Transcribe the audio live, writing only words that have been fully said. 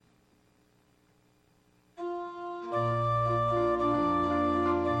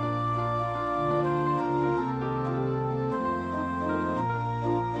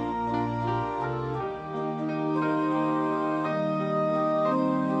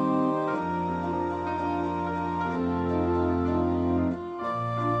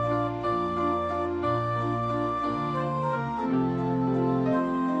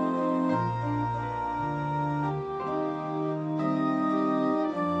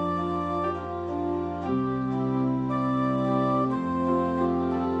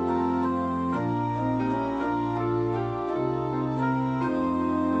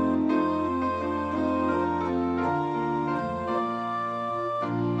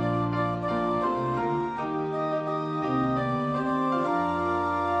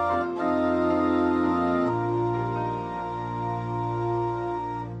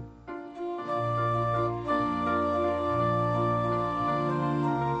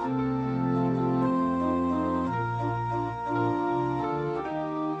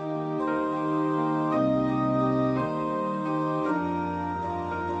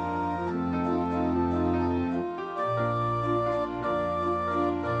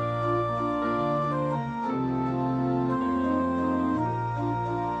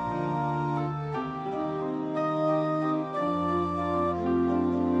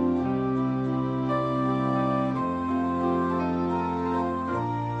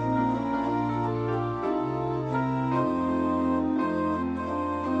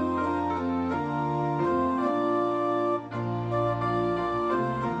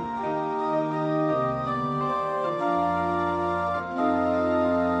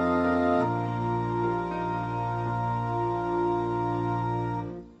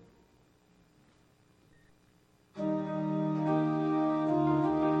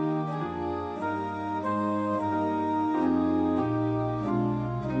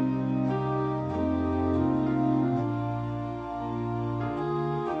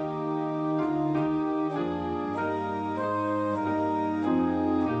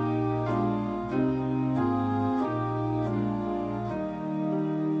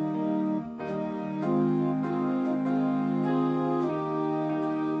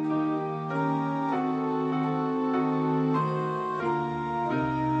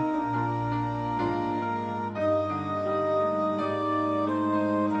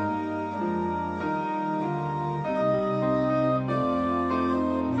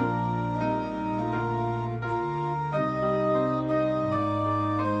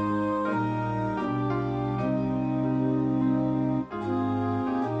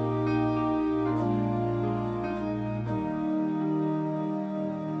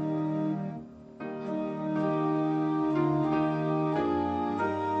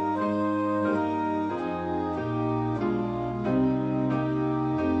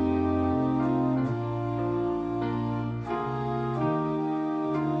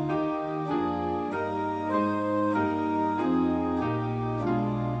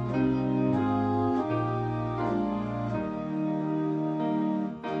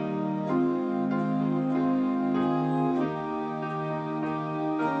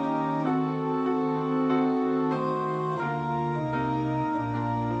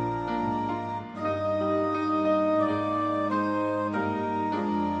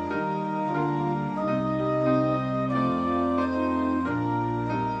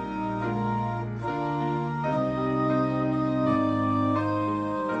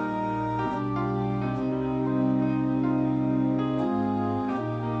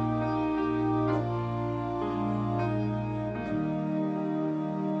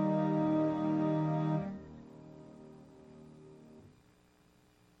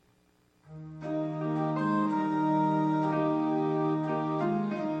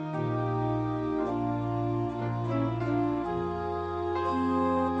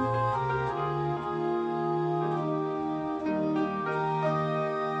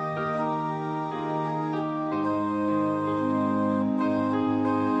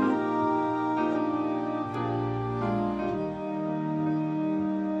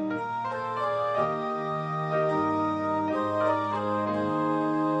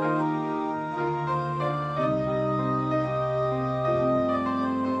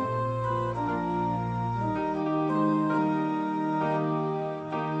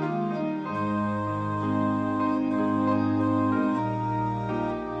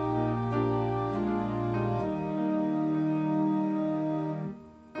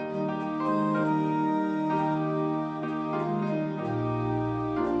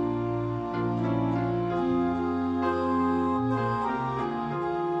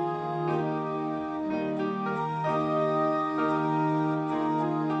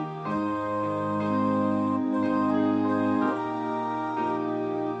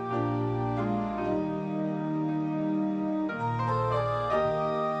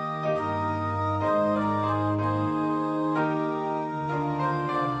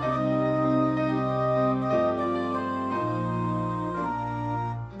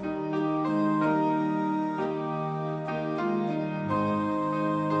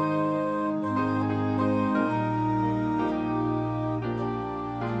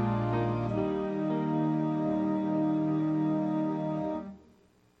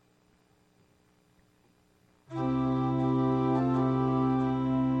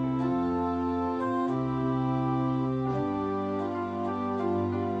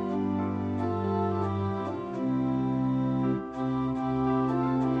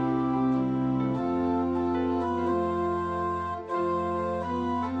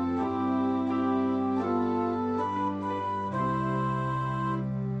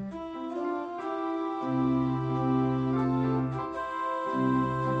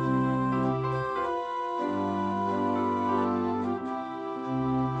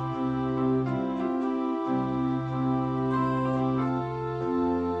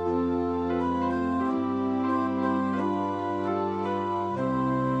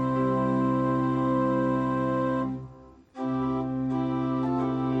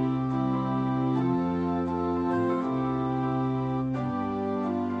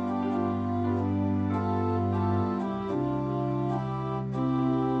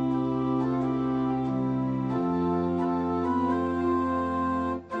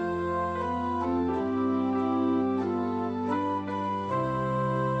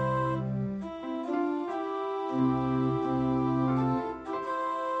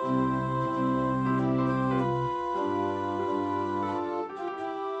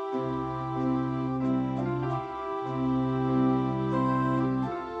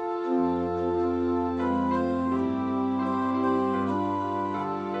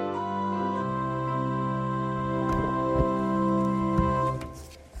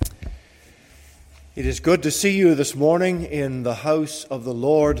It is good to see you this morning in the house of the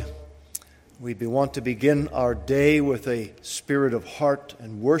Lord. We want to begin our day with a spirit of heart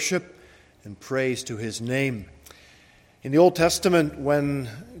and worship and praise to His name. In the Old Testament, when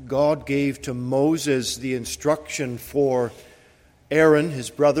God gave to Moses the instruction for Aaron, his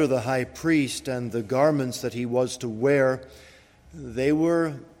brother, the high priest, and the garments that he was to wear, they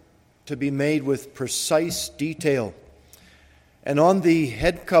were to be made with precise detail. And on the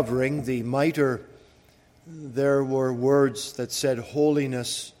head covering, the mitre, there were words that said,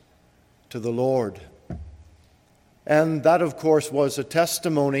 "Holiness to the Lord." And that, of course, was a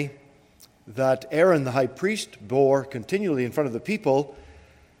testimony that Aaron, the high priest, bore continually in front of the people.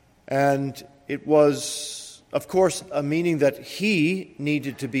 And it was, of course, a meaning that he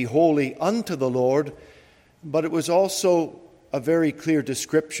needed to be holy unto the Lord, but it was also a very clear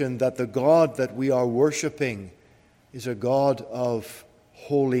description that the God that we are worshiping is a God of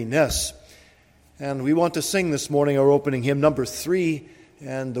holiness. And we want to sing this morning our opening hymn, number 3,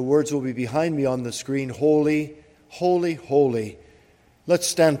 and the words will be behind me on the screen, "Holy, holy, holy." Let's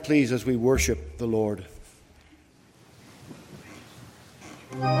stand, please, as we worship the Lord.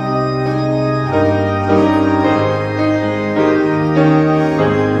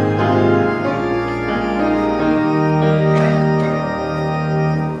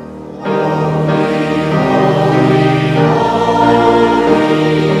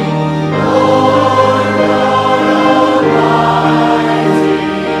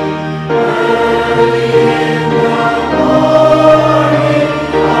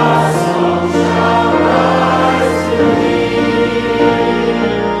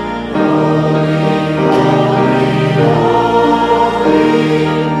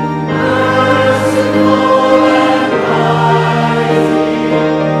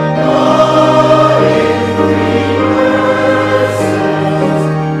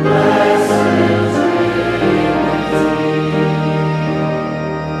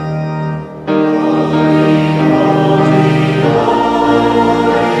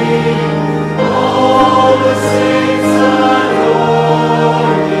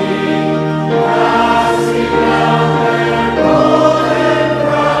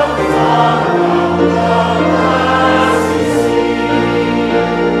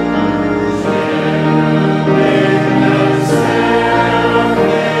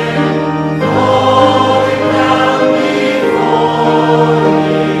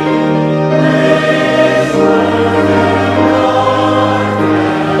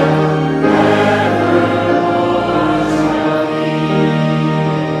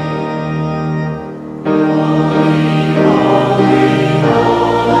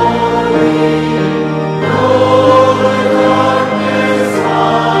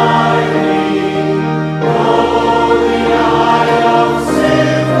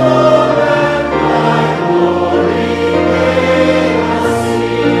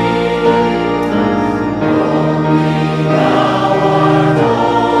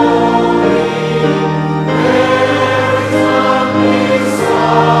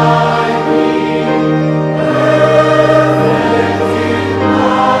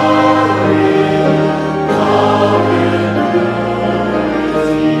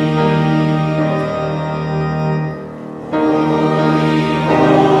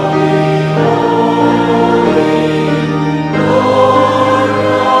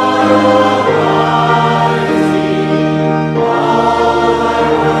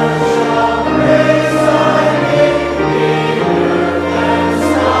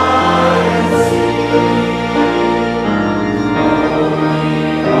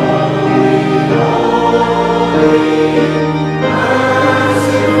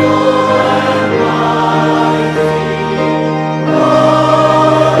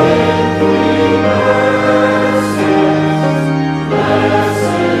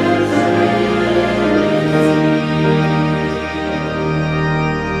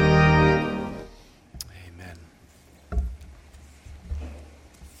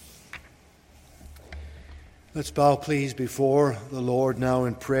 Let's bow, please, before the Lord now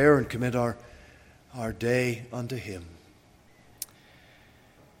in prayer and commit our day unto Him.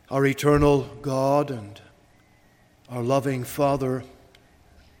 Our eternal God and our loving Father,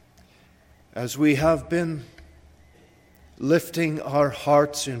 as we have been lifting our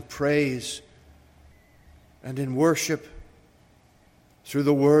hearts in praise and in worship through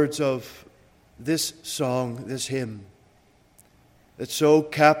the words of this song, this hymn, that so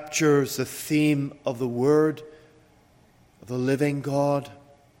captures the theme of the Word of the living God.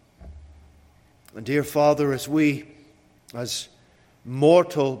 And dear Father, as we, as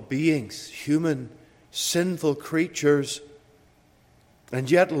mortal beings, human, sinful creatures, and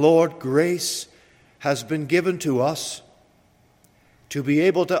yet, Lord, grace has been given to us to be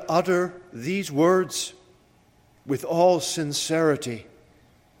able to utter these words with all sincerity,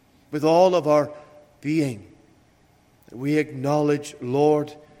 with all of our being. We acknowledge,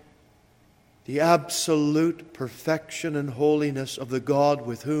 Lord, the absolute perfection and holiness of the God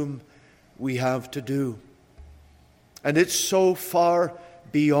with whom we have to do. And it's so far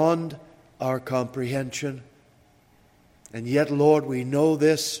beyond our comprehension. And yet, Lord, we know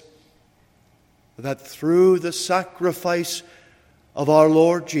this, that through the sacrifice of our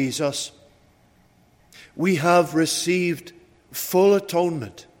Lord Jesus, we have received full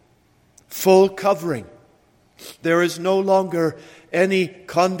atonement, full covering. There is no longer any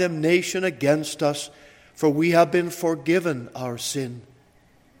condemnation against us, for we have been forgiven our sin.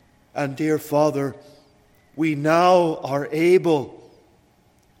 And dear Father, we now are able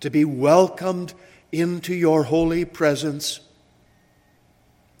to be welcomed into your holy presence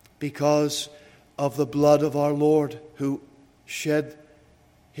because of the blood of our Lord who shed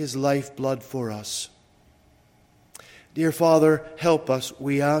his lifeblood for us. Dear Father, help us,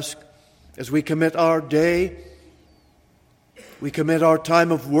 we ask, as we commit our day, we commit our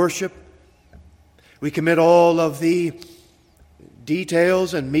time of worship, we commit all of the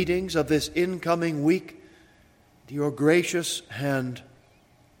details and meetings of this incoming week to your gracious hand.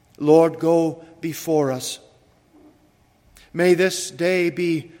 Lord, go before us. May this day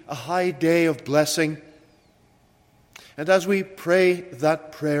be a high day of blessing. And as we pray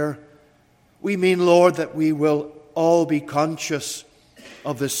that prayer, we mean, Lord, that we will all be conscious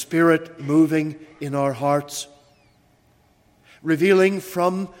of the Spirit moving in our hearts, revealing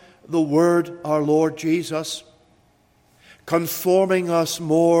from the Word our Lord Jesus, conforming us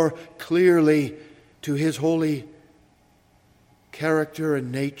more clearly to his holy character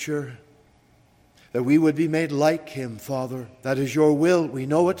and nature, that we would be made like him, Father. That is your will, we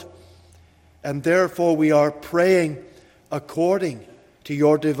know it, and therefore we are praying according to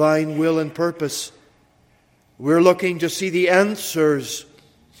your divine will and purpose. We're looking to see the answers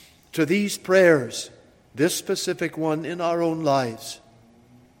to these prayers, this specific one in our own lives.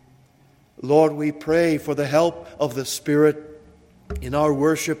 Lord, we pray for the help of the Spirit in our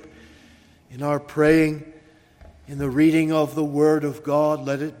worship, in our praying, in the reading of the Word of God.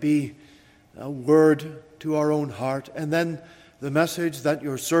 Let it be a word to our own heart. And then the message that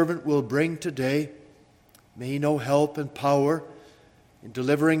your servant will bring today, may he know help and power in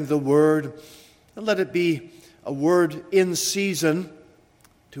delivering the Word. And let it be a word in season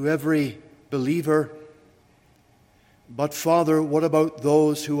to every believer. But Father, what about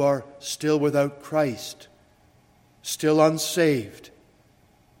those who are still without Christ, still unsaved?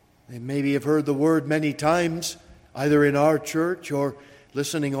 They maybe have heard the word many times, either in our church or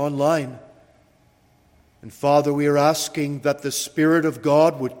listening online. And Father, we are asking that the Spirit of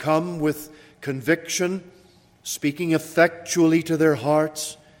God would come with conviction, speaking effectually to their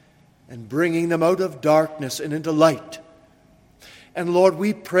hearts and bringing them out of darkness and into light. And Lord,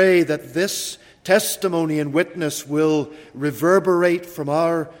 we pray that this testimony and witness will reverberate from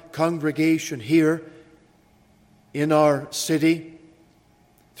our congregation here in our city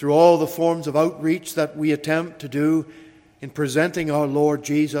through all the forms of outreach that we attempt to do in presenting our Lord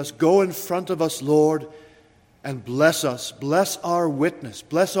Jesus. Go in front of us, Lord, and bless us. Bless our witness.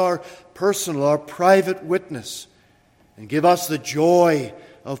 Bless our personal, our private witness. And give us the joy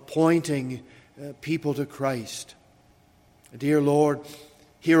of pointing people to Christ. Dear Lord,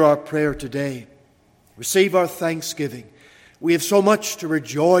 hear our prayer today. Receive our thanksgiving. We have so much to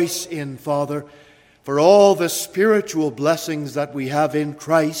rejoice in, Father, for all the spiritual blessings that we have in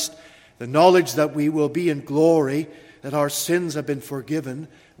Christ, the knowledge that we will be in glory, that our sins have been forgiven.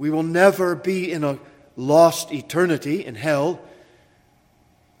 We will never be in a lost eternity in hell.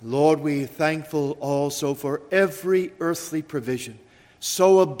 Lord, we are thankful also for every earthly provision.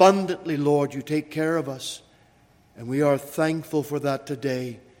 So abundantly, Lord, you take care of us. And we are thankful for that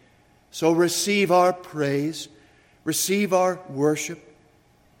today. So receive our praise, receive our worship.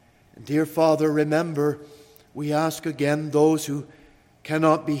 And dear Father, remember, we ask again those who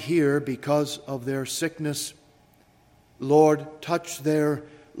cannot be here because of their sickness. Lord, touch their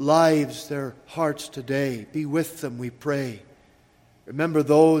lives, their hearts today. Be with them, we pray. Remember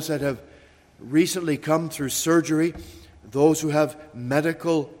those that have recently come through surgery, those who have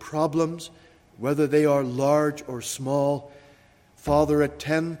medical problems, whether they are large or small. Father,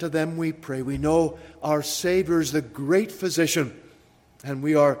 attend to them, we pray. We know our Savior is the great physician, and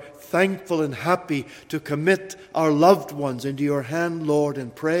we are thankful and happy to commit our loved ones into your hand, Lord,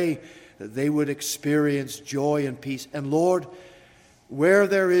 and pray that they would experience joy and peace. And Lord, where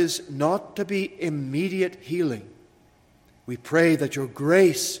there is not to be immediate healing, we pray that your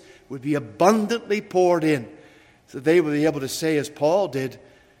grace would be abundantly poured in, so they would be able to say, as Paul did,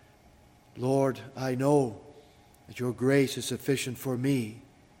 Lord, I know that your grace is sufficient for me.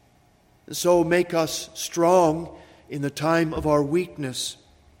 And so make us strong in the time of our weakness.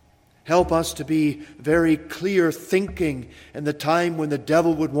 Help us to be very clear thinking in the time when the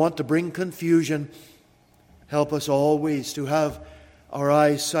devil would want to bring confusion. Help us always to have our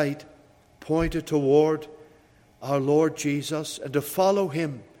eyesight pointed toward our Lord Jesus and to follow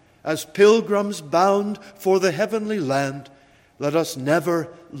him as pilgrims bound for the heavenly land. Let us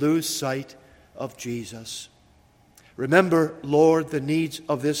never lose sight of Jesus. Remember, Lord, the needs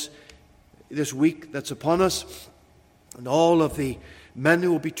of this week that's upon us and all of the men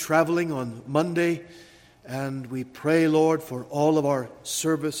who will be traveling on Monday. And we pray, Lord, for all of our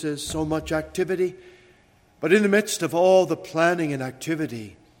services, so much activity. But in the midst of all the planning and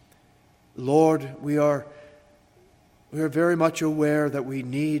activity, Lord, we are very much aware that we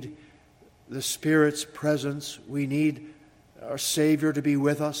need the Spirit's presence. We need our Savior to be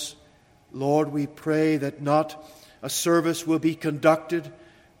with us. Lord, we pray that not a service will be conducted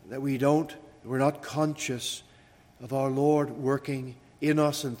that we're not conscious of our Lord working in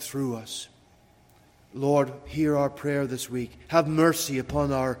us and through us. Lord, hear our prayer this week. Have mercy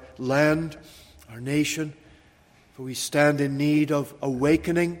upon our land, our nation, for we stand in need of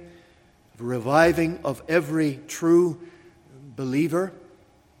awakening, of reviving of every true believer.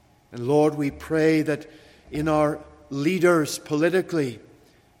 And Lord, we pray that in our leaders politically,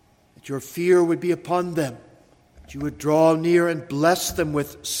 that your fear would be upon them, that you would draw near and bless them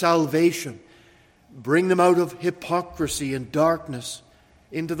with salvation, bring them out of hypocrisy and darkness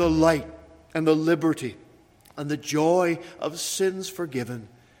into the light and the liberty and the joy of sins forgiven.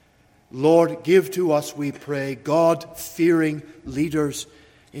 Lord, give to us, we pray, God-fearing leaders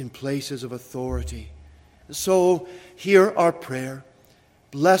in places of authority. So hear our prayer.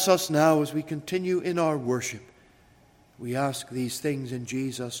 Bless us now as we continue in our worship. We ask these things in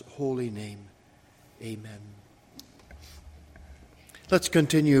Jesus' holy name. Amen. Let's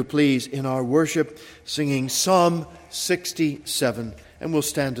continue, please, in our worship, singing Psalm 67, and we'll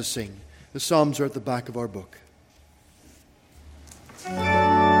stand to sing. The Psalms are at the back of our book.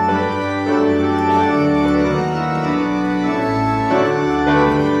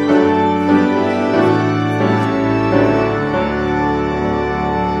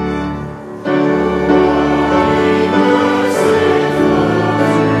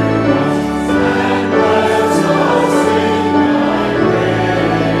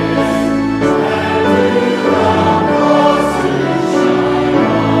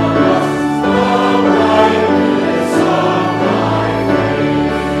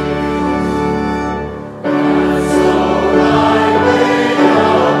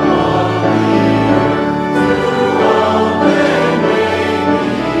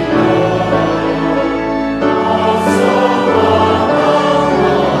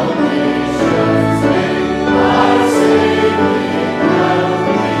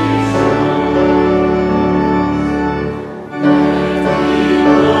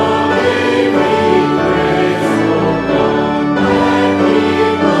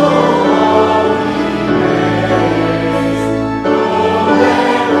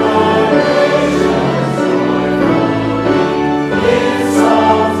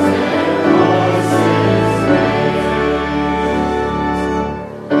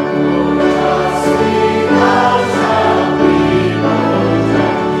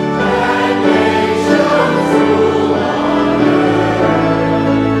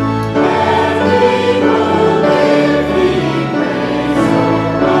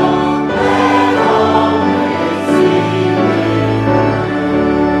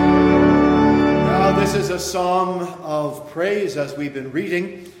 As we've been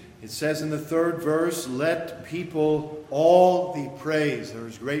reading, it says in the third verse, let people all thee praise. There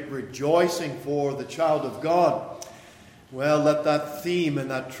is great rejoicing for the child of God. Well, let that theme and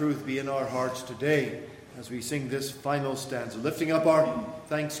that truth be in our hearts today as we sing this final stanza, lifting up our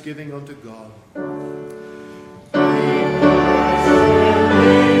thanksgiving unto God.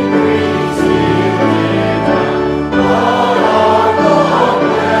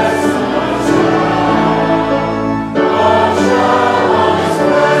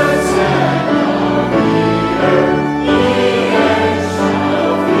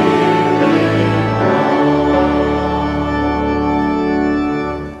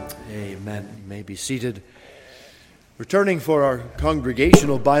 Seated. Returning for our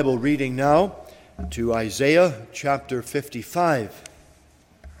congregational Bible reading now to Isaiah chapter 55.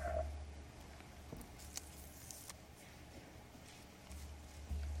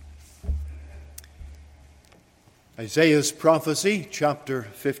 Isaiah's prophecy, chapter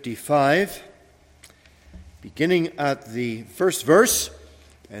 55, beginning at the first verse,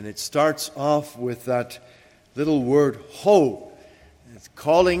 and it starts off with that little word, ho. It's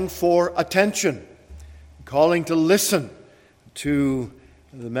calling for attention, calling to listen to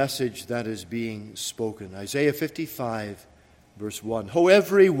the message that is being spoken. Isaiah 55, verse 1. Ho,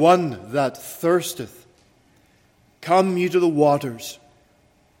 every one that thirsteth, come ye to the waters,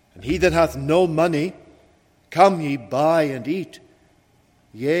 and he that hath no money, come ye buy and eat.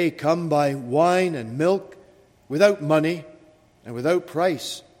 Yea, come buy wine and milk without money and without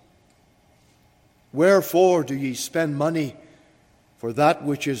price. Wherefore do ye spend money for that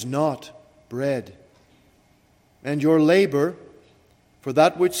which is not bread, and your labor for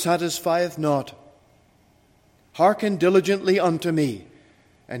that which satisfieth not? Hearken diligently unto me,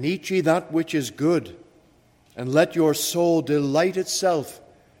 and eat ye that which is good, and let your soul delight itself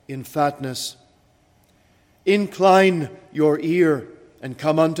in fatness. Incline your ear and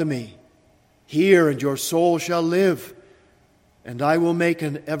come unto me. Hear, and your soul shall live. And I will make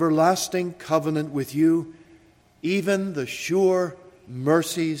an everlasting covenant with you, even the sure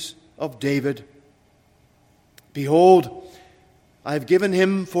mercies of David. Behold, I have given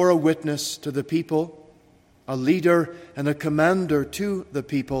him for a witness to the people, a leader and a commander to the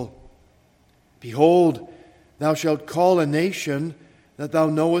people. Behold, thou shalt call a nation that thou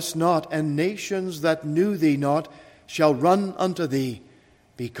knowest not, and nations that knew thee not shall run unto thee,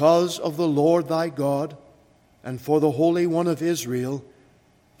 because of the Lord thy God, and for the Holy One of Israel,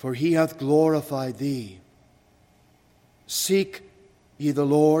 for he hath glorified thee. Seek ye the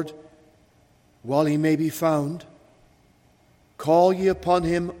Lord while he may be found. Call ye upon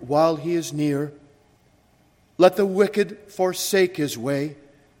him while he is near. Let the wicked forsake his way,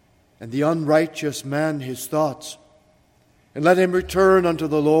 and the unrighteous man his thoughts. And let him return unto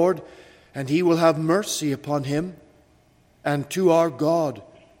the Lord, and he will have mercy upon him, and to our God,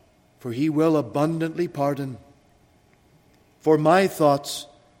 for he will abundantly pardon. For my thoughts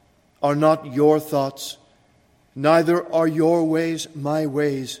are not your thoughts, neither are your ways my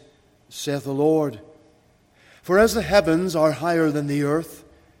ways, saith the Lord. For as the heavens are higher than the earth,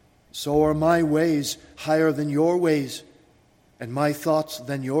 so are my ways higher than your ways, and my thoughts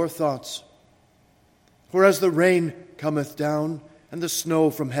than your thoughts. For as the rain cometh down, and the snow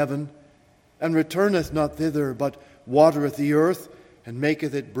from heaven, and returneth not thither, but watereth the earth, and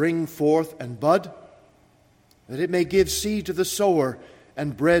maketh it bring forth and bud, that it may give seed to the sower,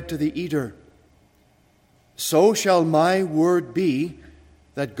 and bread to the eater, so shall my word be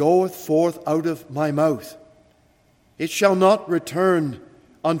that goeth forth out of my mouth. It shall not return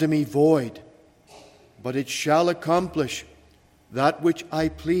unto me void, but it shall accomplish that which I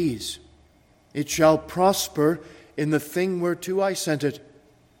please. It shall prosper in the thing whereto I sent it.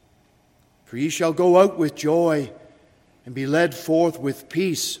 For ye shall go out with joy, and be led forth with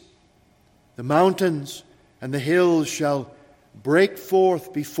peace. The mountains and the hills shall break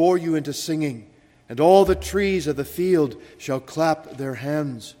forth before you into singing, and all the trees of the field shall clap their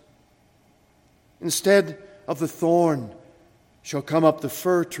hands. Instead of the thorn shall come up the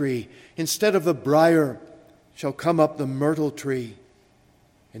fir tree, instead of the briar shall come up the myrtle tree.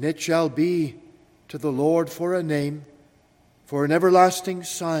 And it shall be to the Lord for a name, for an everlasting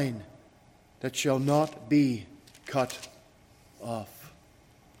sign that shall not be cut off.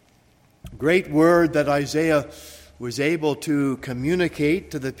 Great word that Isaiah was able to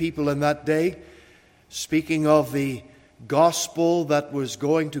communicate to the people in that day, speaking of the gospel that was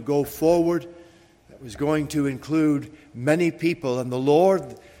going to go forward, that was going to include many people, and the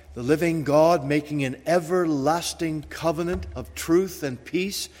Lord, the living God, making an everlasting covenant of truth and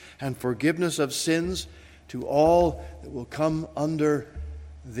peace and forgiveness of sins to all that will come under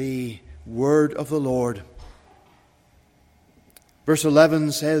the word of the Lord. Verse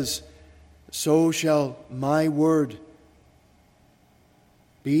 11 says, so shall my word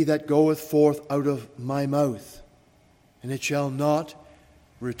be that goeth forth out of my mouth, and it shall not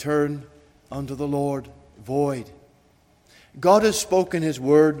return unto the Lord void. God has spoken his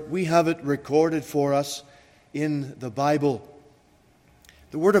word. We have it recorded for us in the Bible.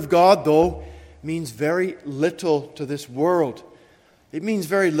 The word of God, though, means very little to this world. It means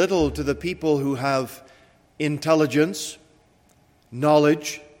very little to the people who have intelligence,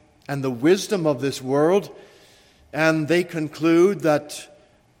 knowledge, and the wisdom of this world, and they conclude that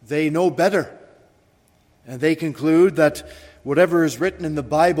they know better. And they conclude that whatever is written in the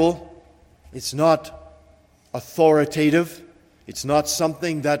Bible, it's not authoritative. It's not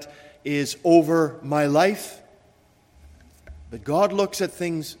something that is over my life. But God looks at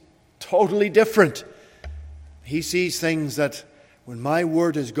things totally different. He sees things that when my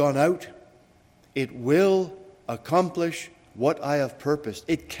word has gone out, it will accomplish what I have purposed.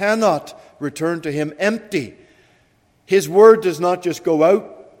 It cannot return to him empty. His word does not just go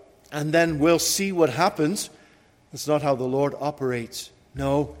out and then we'll see what happens. That's not how the Lord operates.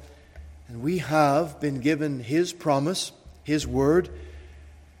 No. And we have been given his promise, his word.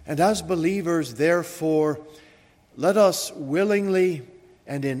 And as believers, therefore, let us willingly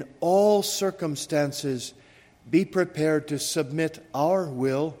and in all circumstances be prepared to submit our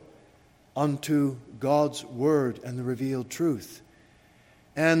will unto God's word and the revealed truth.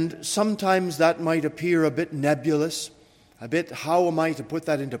 And sometimes that might appear a bit nebulous, a bit, how am I to put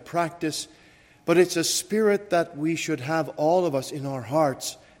that into practice? But it's a spirit that we should have, all of us, in our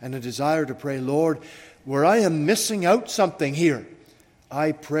hearts, and a desire to pray, Lord, where I am missing out something here,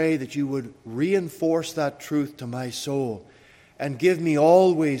 I pray that you would reinforce that truth to my soul and give me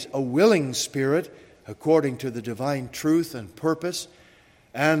always a willing spirit according to the divine truth and purpose,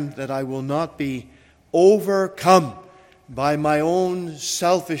 and that I will not be overcome by my own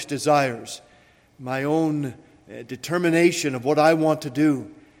selfish desires, my own determination of what I want to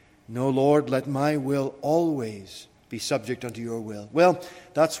do. No, Lord, let my will always be subject unto your will. Well,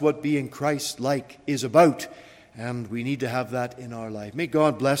 that's what being Christ-like is about, and we need to have that in our life. May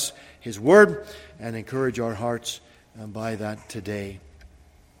God bless his word and encourage our hearts by that today.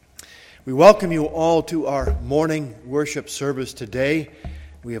 We welcome you all to our morning worship service today.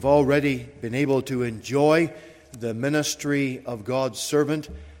 We have already been able to enjoy the ministry of God's servant,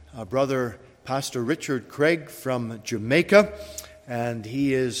 our brother Pastor Richard Craig from Jamaica. And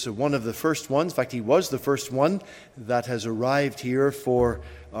he is one of the first ones, in fact, he was the first one that has arrived here for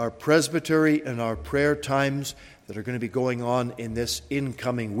our presbytery and our prayer times that are going to be going on in this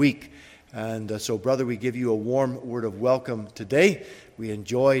incoming week. And so, brother, we give you a warm word of welcome today. We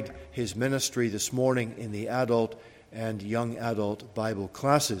enjoyed his ministry this morning in the adult and young adult Bible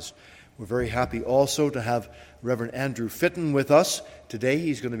classes. We're very happy also to have Reverend Andrew Fitton with us today.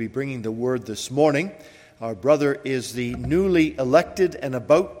 He's going to be bringing the word this morning. Our brother is the newly elected and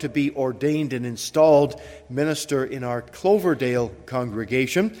about to be ordained and installed minister in our Cloverdale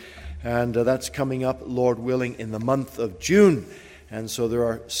congregation. And that's coming up, Lord willing, in the month of June. And so there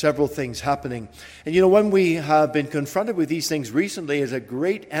are several things happening. And you know, when we have been confronted with these things recently, it's a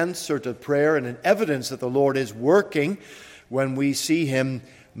great answer to prayer and an evidence that the Lord is working when we see him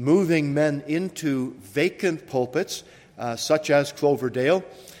moving men into vacant pulpits, such as Cloverdale.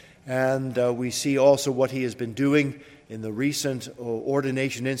 And we see also what he has been doing in the recent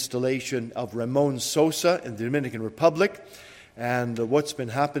ordination installation of Ramon Sosa in the Dominican Republic, and what's been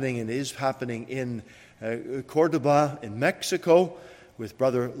happening and is happening in Cordoba in Mexico with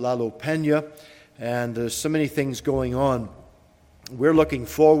Brother Lalo Pena. And there's so many things going on. We're looking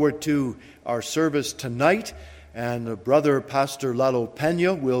forward to our service tonight, and Brother Pastor Lalo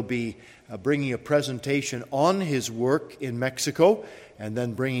Pena will be bringing a presentation on his work in Mexico, and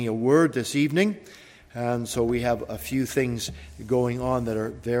then bringing a word this evening. And so we have a few things going on that are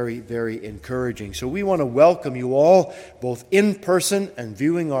very, very encouraging. So we want to welcome you all, both in person and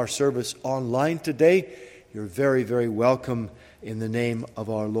viewing our service online today. You're very, very welcome in the name of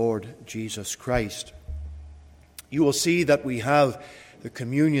our Lord Jesus Christ. You will see that we have the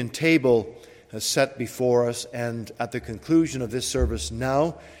communion table set before us, and at the conclusion of this service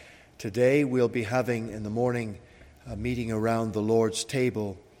now, today we'll be having in the morning a meeting around the Lord's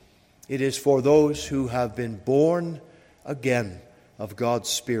table. It is for those who have been born again of God's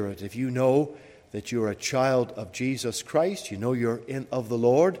Spirit. If you know that you're a child of Jesus Christ, you know you're of the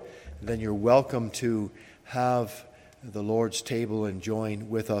Lord, then you're welcome to have the Lord's table and join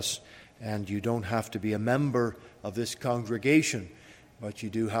with us. And you don't have to be a member of this congregation, but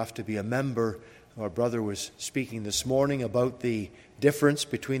you do have to be a member. Our brother was speaking this morning about the difference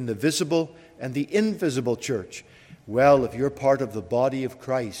between the visible and the invisible church. Well, if you're part of the body of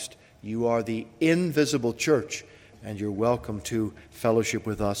Christ, you are the invisible church, and you're welcome to fellowship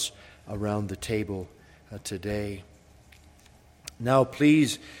with us around the table today. Now,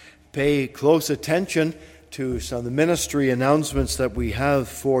 please pay close attention to some of the ministry announcements that we have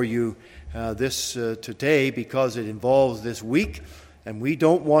for you today, because it involves this week, and we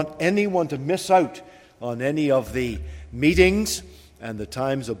don't want anyone to miss out on any of the meetings and the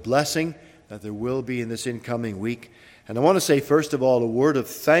times of blessing that there will be in this incoming week. And I want to say, first of all, a word of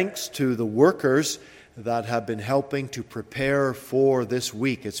thanks to the workers that have been helping to prepare for this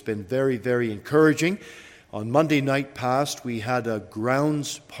week. It's been very, very encouraging. On Monday night past, we had a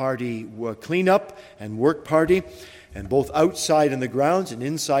grounds party cleanup and work party, and both outside in the grounds and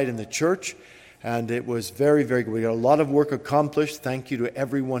inside in the church. And it was very, very good. We got a lot of work accomplished. Thank you to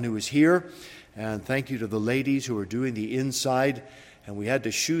everyone who was here, and thank you to the ladies who are doing the inside. and we had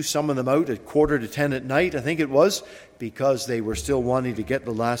to shoo some of them out at 9:45 at night, I think it was, because they were still wanting to get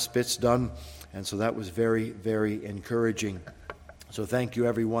the last bits done. And so that was very, very encouraging. So thank you,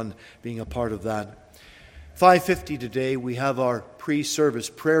 everyone, being a part of that. 5:50 today, we have our pre-service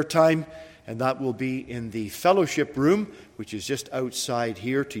prayer time, and that will be in the fellowship room, which is just outside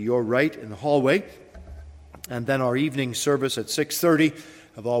here to your right in the hallway. And then our evening service at 6:30,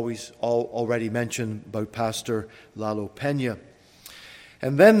 I've already mentioned about Pastor Lalo Pena.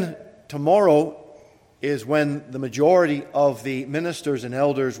 And then tomorrow is when the majority of the ministers and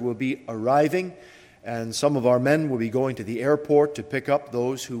elders will be arriving, and some of our men will be going to the airport to pick up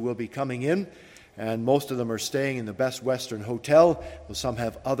those who will be coming in, and most of them are staying in the Best Western Hotel, though some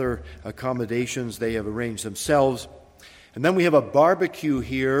have other accommodations they have arranged themselves. And then we have a barbecue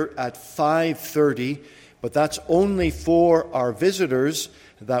here at 5:30, but that's only for our visitors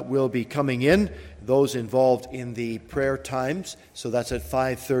that will be coming in, those involved in the prayer times, so that's at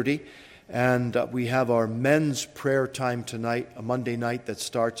 5:30. And we have our men's prayer time tonight, a Monday night, that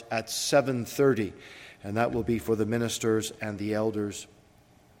starts at 7:30. And that will be for the ministers and the elders.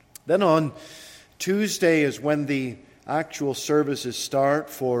 Then on Tuesday is when the actual services start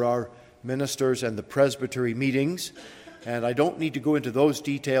for our ministers and the presbytery meetings. And I don't need to go into those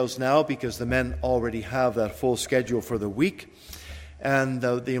details now because the men already have that full schedule for the week. And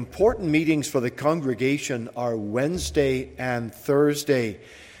the important meetings for the congregation are Wednesday and Thursday.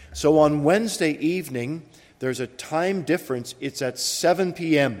 So on Wednesday evening, there's a time difference. It's at 7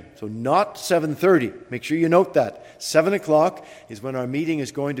 p.m., so not 7:30. Make sure you note that. 7 o'clock is when our meeting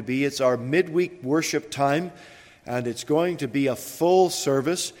is going to be. It's our midweek worship time, and it's going to be a full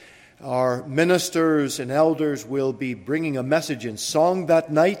service. Our ministers and elders will be bringing a message in song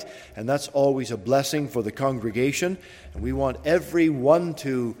that night, and that's always a blessing for the congregation. And we want everyone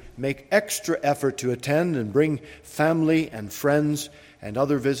to make extra effort to attend and bring family and friends and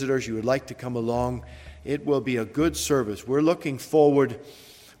other visitors you would like to come along. It will be a good service. We're looking forward,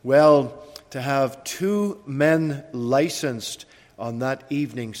 to have 2 men licensed on that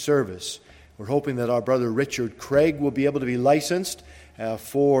evening service. We're hoping that our brother Richard Craig will be able to be licensed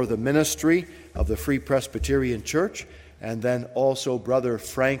for the ministry of the Free Presbyterian Church, and then also brother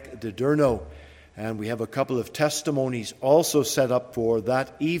Frank DiDurno. And we have a couple of testimonies also set up for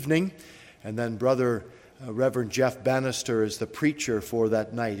that evening, and then brother Reverend Jeff Bannister is the preacher for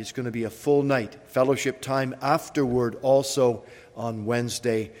that night. It's going to be a full night. Fellowship time afterward also on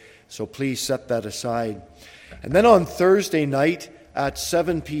Wednesday. So please set that aside. And then on Thursday night at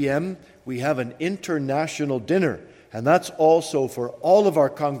 7 p.m., we have an international dinner. And that's also for all of our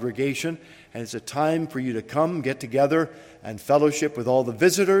congregation. And it's a time for you to come, get together, and fellowship with all the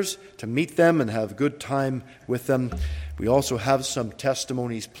visitors, to meet them and have a good time with them. We also have some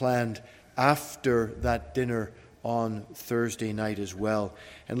testimonies planned after that dinner on Thursday night as well.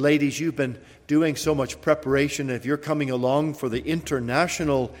 And ladies, you've been doing so much preparation. If you're coming along for the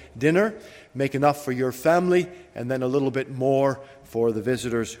international dinner, make enough for your family and then a little bit more for the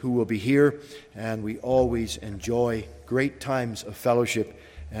visitors who will be here. And we always enjoy great times of fellowship,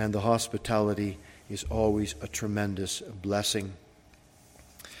 and the hospitality is always a tremendous blessing.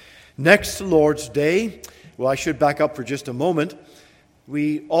 Next Lord's Day, I should back up for just a moment.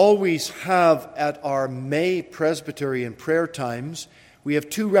 We always have at our May Presbyterian prayer times, we have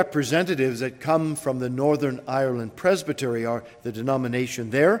 2 representatives that come from the Northern Ireland Presbytery, the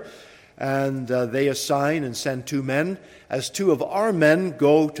denomination there, and they assign and send 2 men, as 2 of our men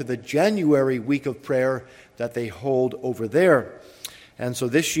go to the January week of prayer that they hold over there. And so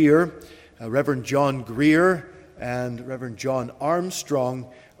this year, Reverend John Greer and Reverend John Armstrong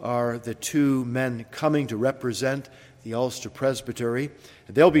are the 2 men coming to represent the Ulster Presbytery.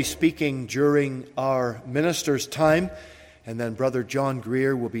 They'll be speaking during our minister's time, and then Brother John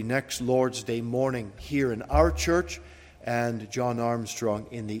Greer will be next Lord's Day morning here in our church, and John Armstrong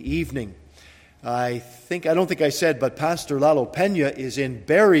in the evening. I don't think I said, but Pastor Lalo Pena is in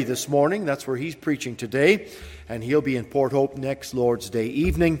Barrie this morning. That's where he's preaching today, and he'll be in Port Hope next Lord's Day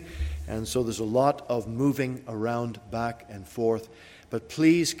evening. And so there's a lot of moving around back and forth. But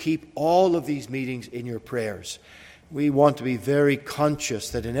please keep all of these meetings in your prayers. We want to be very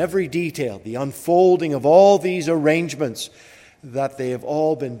conscious that in every detail, the unfolding of all these arrangements, that they have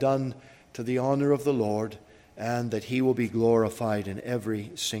all been done to the honor of the Lord, and that He will be glorified in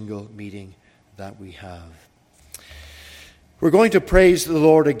every single meeting that we have. We're going to praise the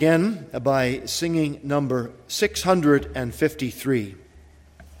Lord again by singing number 653.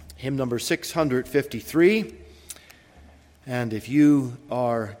 Hymn number 653. And if you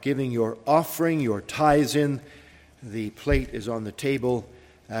are giving your offering, your tithes in, the plate is on the table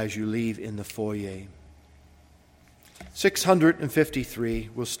as you leave in the foyer. 653.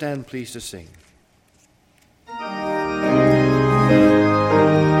 We'll stand please to sing.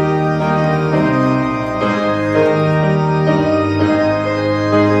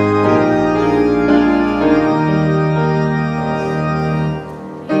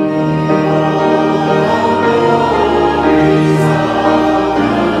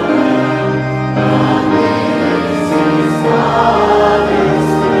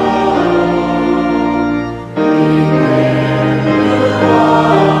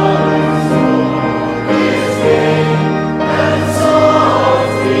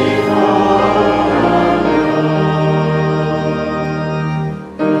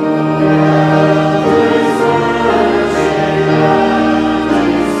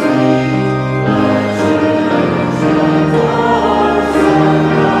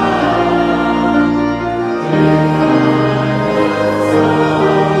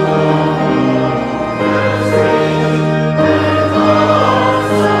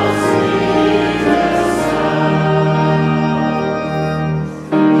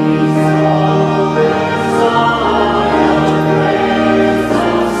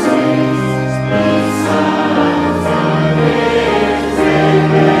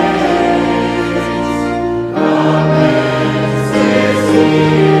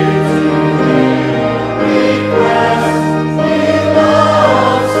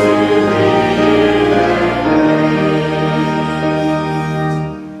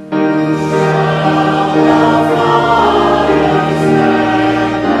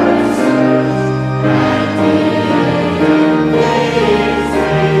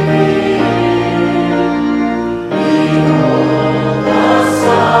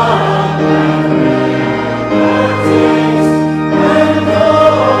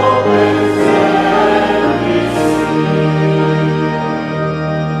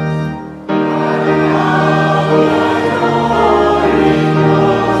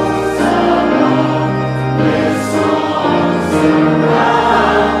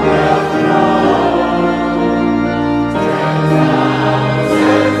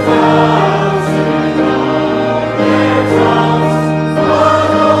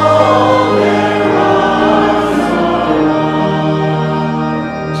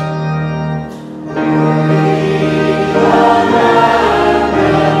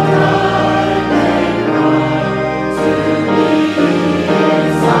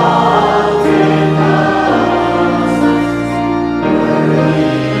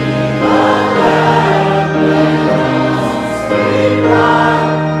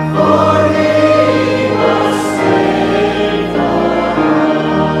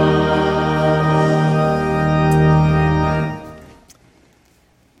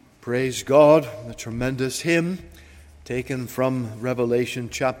 Praise God, the tremendous hymn taken from Revelation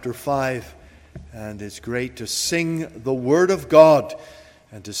chapter 5. And it's great to sing the Word of God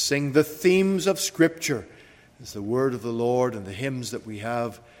and to sing the themes of Scripture as the Word of the Lord, and the hymns that we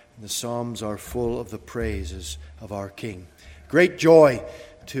have and the Psalms are full of the praises of our King. Great joy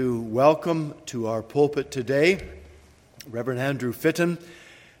to welcome to our pulpit today Reverend Andrew Fitton.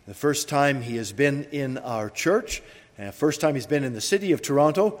 The first time he has been in our church, and first time he's been in the city of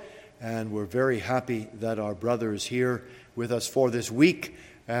Toronto, and we're very happy that our brother is here with us for this week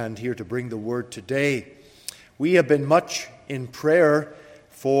and here to bring the word today. We have been much in prayer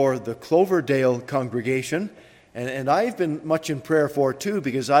for the Cloverdale congregation, and I've been much in prayer for it too,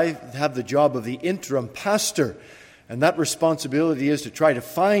 because I have the job of the interim pastor, and that responsibility is to try to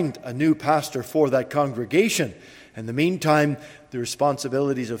find a new pastor for that congregation. In the meantime, the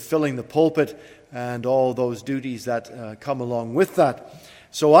responsibilities of filling the pulpit and all those duties that come along with that.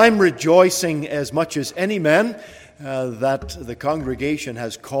 So I'm rejoicing as much as any man that the congregation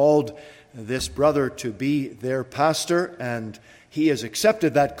has called this brother to be their pastor, and he has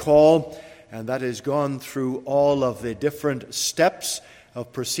accepted that call, and that has gone through all of the different steps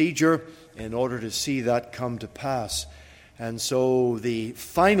of procedure in order to see that come to pass. And so the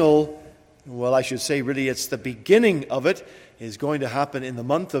final, well, I should say really it's the beginning of it, is going to happen in the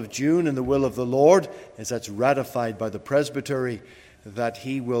month of June in the will of the Lord, as that's ratified by the presbytery, that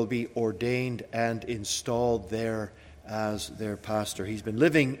he will be ordained and installed there as their pastor. He's been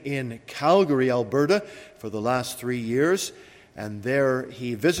living in Calgary, Alberta for the last 3 years, and there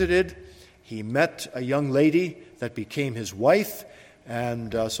he visited. He met a young lady that became his wife,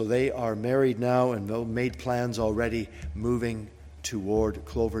 and so they are married now and made plans already moving toward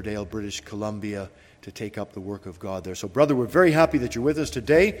Cloverdale, British Columbia, to take up the work of God there. So, brother, we're very happy that you're with us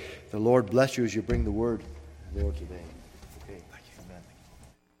today. The Lord bless you as you bring the word, Lord, today.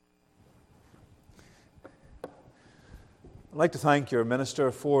 I'd like to thank your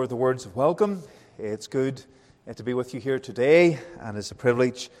minister for the words of welcome. It's good to be with you here today, and it's a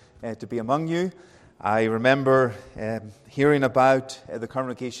privilege to be among you. I remember hearing about the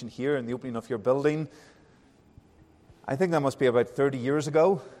congregation here and the opening of your building. I think that must be about 30 years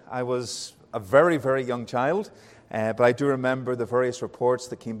ago. I was a very, very young child, but I do remember the various reports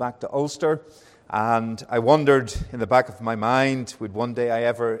that came back to Ulster, and I wondered in the back of my mind, would one day I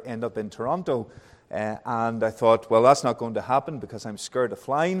ever end up in Toronto? And I thought, well, that's not going to happen because I'm scared of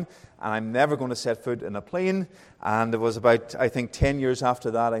flying and I'm never going to set foot in a plane. And it was about, I think, 10 years after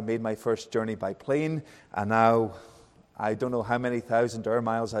that I made my first journey by plane. And now I don't know how many thousand air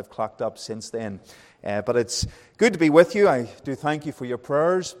miles I've clocked up since then. But it's good to be with you. I do thank you for your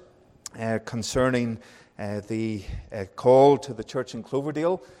prayers concerning the call to the church in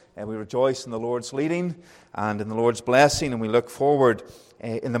Cloverdale. We rejoice in the Lord's leading and in the Lord's blessing, and we look forward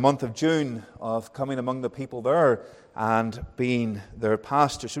in the month of June of coming among the people there and being their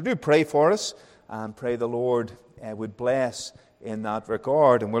pastor. So do pray for us and pray the Lord would bless in that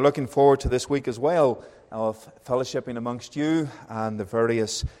regard. And we're looking forward to this week as well of fellowshipping amongst you and the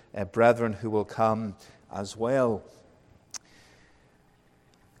various brethren who will come as well.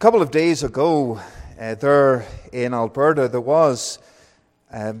 A couple of days ago there in Alberta there was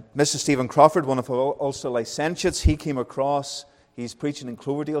Mr. Stephen Crawford, one of our Ulster licentiates. He came across. He's preaching in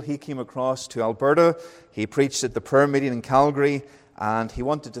Cloverdale. He came across to Alberta. He preached at the prayer meeting in Calgary, and he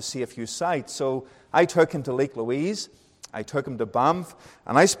wanted to see a few sites. So I took him to Lake Louise. I took him to Banff,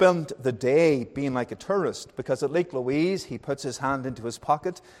 and I spent the day being like a tourist, because at Lake Louise, he puts his hand into his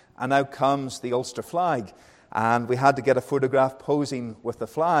pocket, and out comes the Ulster flag. And we had to get a photograph posing with the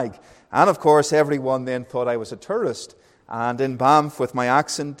flag. And of course, everyone then thought I was a tourist. And in Banff, with my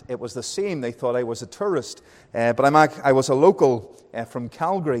accent, it was the same. They thought I was a tourist. But I was a local from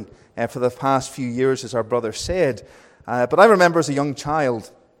Calgary for the past few years, as our brother said. But I remember as a young child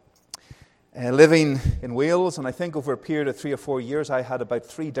living in Wales, and I think over a period of 3 or 4 years, I had about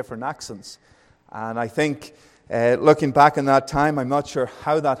 3 different accents. And I think, looking back in that time, I'm not sure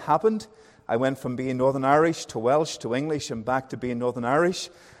how that happened. I went from being Northern Irish to Welsh to English and back to being Northern Irish.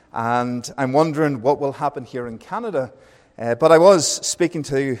 And I'm wondering what will happen here in Canada. But I was speaking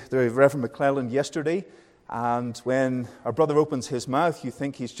to the Reverend McClelland yesterday, and when our brother opens his mouth, you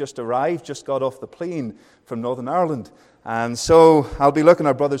think he's just arrived, just got off the plane from Northern Ireland. And so I'll be looking at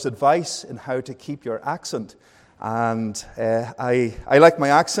our brother's advice in how to keep your accent. And I like my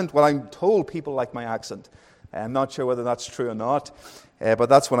accent. Well, I'm told people like my accent. I'm not sure whether that's true or not, but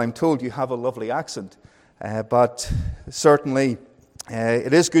that's what I'm told. You have a lovely accent. But certainly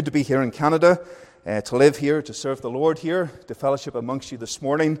it is good to be here in Canada. To live here, to serve the Lord here, to fellowship amongst you this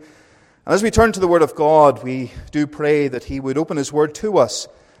morning. And as we turn to the Word of God, we do pray that He would open His Word to us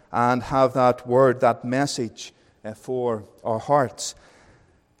and have that Word, that message for our hearts.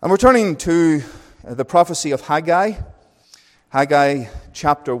 And we're turning to the prophecy of Haggai, Haggai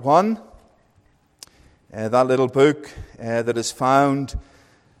chapter 1, that little book that is found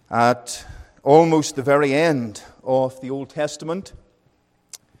at almost the very end of the Old Testament.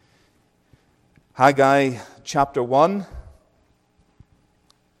 Haggai chapter 1.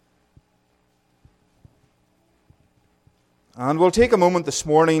 And we'll take a moment this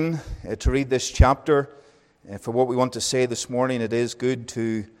morning to read this chapter. For what we want to say this morning, it is good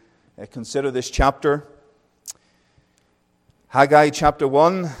to consider this chapter. Haggai chapter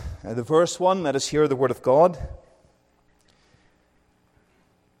 1, the verse 1, let us hear the word of God.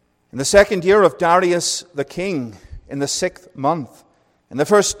 In the 2nd year of Darius the king, in the 6th month, in the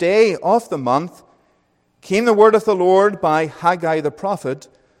 1st day of the month, came the word of the Lord by Haggai the prophet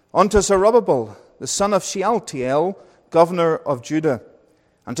unto Zerubbabel, the son of Shealtiel, governor of Judah,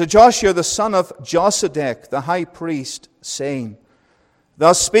 and to Joshua the son of Josedech, the high priest, saying,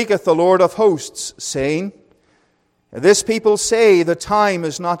 Thus speaketh the Lord of hosts, saying, This people say, the time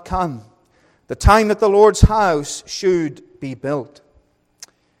is not come, the time that the Lord's house should be built.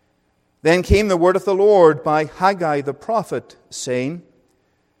 Then came the word of the Lord by Haggai the prophet, saying,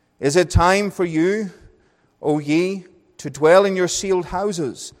 Is it time for you, O ye, to dwell in your sealed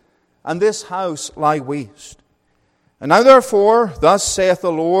houses, and this house lie waste? And now therefore, thus saith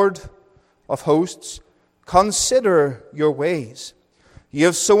the Lord of hosts, Consider your ways. Ye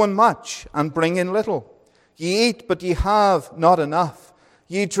have sown much, and bring in little. Ye eat, but ye have not enough.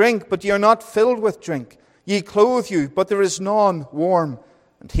 Ye drink, but ye are not filled with drink. Ye clothe you, but there is none warm.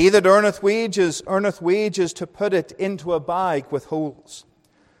 And he that earneth wages to put it into a bag with holes.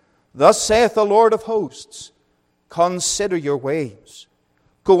 Thus saith the Lord of hosts, Consider your ways.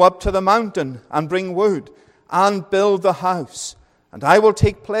 Go up to the mountain and bring wood, and build the house, and I will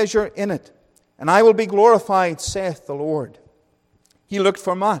take pleasure in it, and I will be glorified, saith the Lord. He looked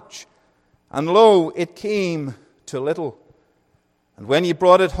for much, and lo, it came to little. And when ye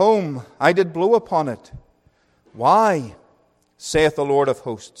brought it home, I did blow upon it. Why, saith the Lord of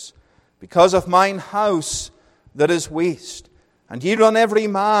hosts? Because of mine house that is waste, and ye run every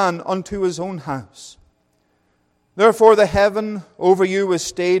man unto his own house. Therefore the heaven over you is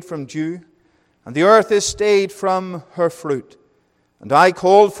stayed from dew, and the earth is stayed from her fruit. And I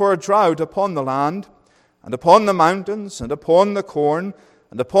called for a drought upon the land, and upon the mountains, and upon the corn,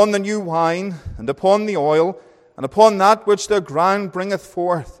 and upon the new wine, and upon the oil, and upon that which the ground bringeth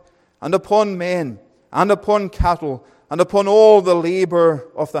forth, and upon men, and upon cattle, and upon all the labor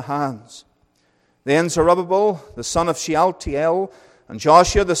of the hands. Then Zerubbabel, the son of Shealtiel, and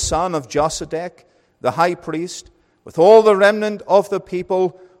Joshua, the son of Josedech, the high priest, with all the remnant of the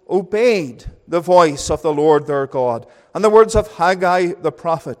people, obeyed the voice of the Lord their God, and the words of Haggai the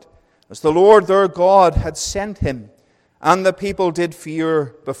prophet, as the Lord their God had sent him, and the people did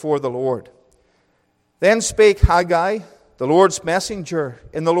fear before the Lord. Then spake Haggai, the Lord's messenger,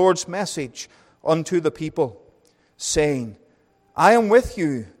 in the Lord's message unto the people, saying, I am with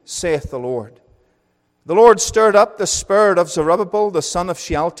you, saith the Lord. The Lord stirred up the spirit of Zerubbabel, the son of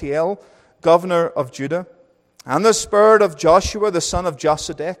Shealtiel, governor of Judah, and the spirit of Joshua, the son of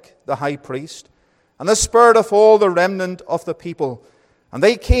Josedech, the high priest, and the spirit of all the remnant of the people. And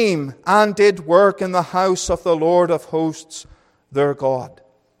they came and did work in the house of the Lord of hosts, their God,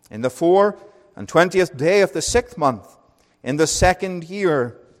 in the 24th day of the 6th month, in the 2nd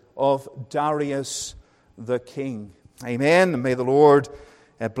year of Darius the king. Amen. And may the Lord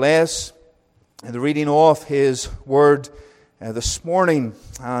bless the reading of His Word this morning.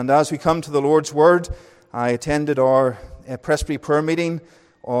 And as we come to the Lord's Word, I attended our Presbytery prayer meeting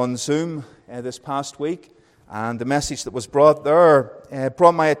on Zoom this past week, and the message that was brought there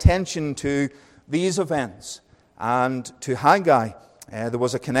brought my attention to these events and to Haggai. There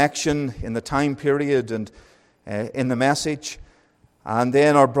was a connection in the time period and in the message. And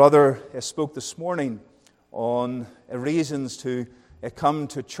then our brother spoke this morning on reasons to come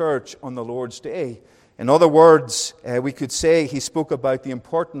to church on the Lord's Day. In other words, we could say he spoke about the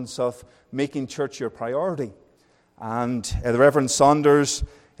importance of making church your priority. And the Reverend Saunders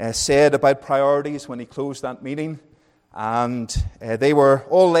said about priorities when he closed that meeting. And they were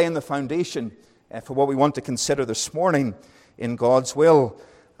all laying the foundation for what we want to consider this morning in God's will.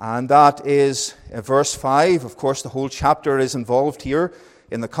 And that is verse 5. Of course, the whole chapter is involved here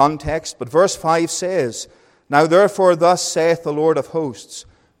in the context. But verse 5 says, Now therefore thus saith the Lord of hosts,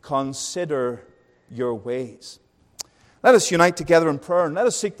 consider your ways. Let us unite together in prayer, and let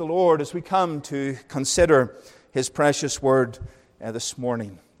us seek the Lord as we come to consider His precious word this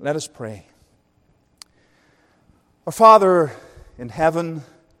morning. Let us pray. Our Father in heaven,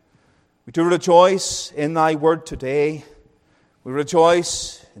 we do rejoice in Thy word today. We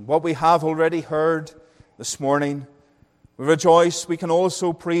rejoice in what we have already heard this morning. We rejoice we can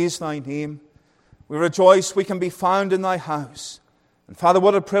also praise Thy name. We rejoice we can be found in Thy house. And Father,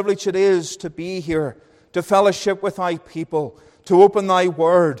 what a privilege it is to be here, to fellowship with Thy people, to open Thy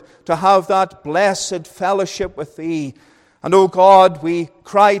word, to have that blessed fellowship with Thee. And, O God, we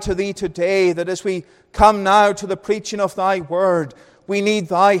cry to Thee today that as we come now to the preaching of Thy word, we need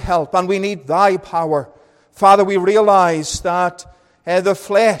Thy help and we need Thy power. Father, we realize that the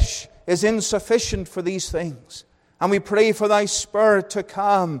flesh is insufficient for these things. And we pray for Thy Spirit to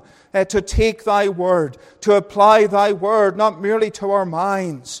come, to take Thy word, to apply Thy word, not merely to our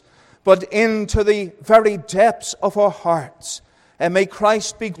minds, but into the very depths of our hearts. And may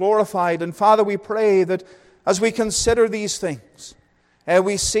Christ be glorified. And Father, we pray that as we consider these things,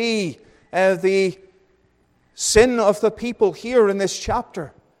 we see the sin of the people here in this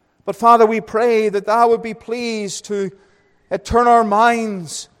chapter. But Father, we pray that Thou would be pleased to turn our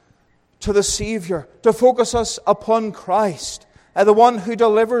minds to the Savior, to focus us upon Christ, the one who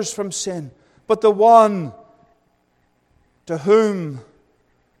delivers from sin, but the one to whom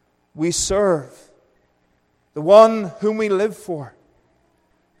we serve, the one whom we live for.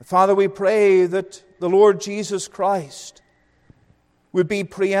 Father, we pray that the Lord Jesus Christ would be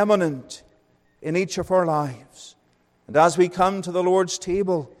preeminent in each of our lives. And as we come to the Lord's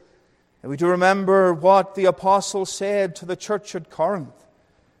table, we do remember what the apostle said to the church at Corinth.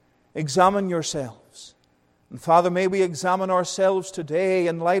 Examine yourselves. And Father, may we examine ourselves today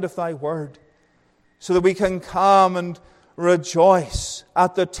in light of Thy word, so that we can come and rejoice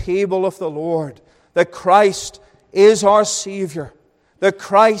at the table of the Lord, that Christ is our Savior, that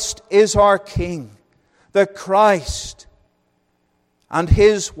Christ is our King, that Christ and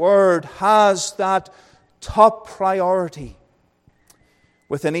His word has that top priority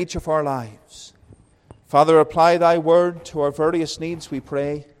within each of our lives. Father, apply Thy word to our various needs, we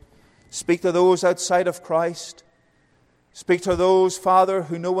pray. Speak to those outside of Christ. Speak to those, Father,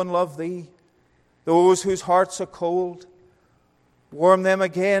 who know and love Thee, those whose hearts are cold. Warm them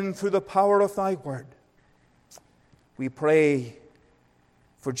again through the power of Thy word. We pray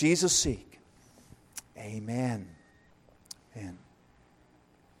for Jesus' sake. Amen. Amen.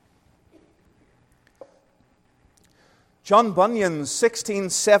 John Bunyan's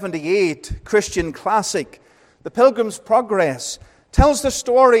 1678 Christian classic, The Pilgrim's Progress, tells the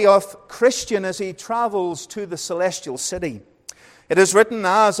story of Christian as he travels to the celestial city. It is written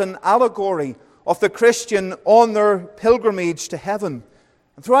as an allegory of the Christian on their pilgrimage to heaven.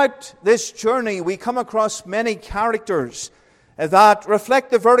 And throughout this journey, we come across many characters that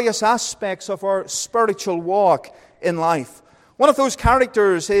reflect the various aspects of our spiritual walk in life. One of those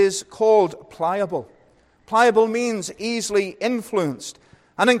characters is called pliable. Pliable means easily influenced.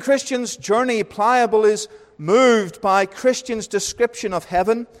 And in Christian's journey, pliable is moved by Christian's description of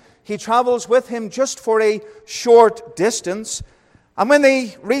heaven. He travels with him just for a short distance. And when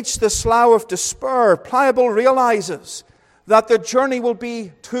they reach the Slough of Despair, pliable realizes that the journey will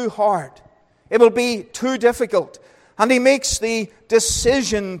be too hard. It will be too difficult. And he makes the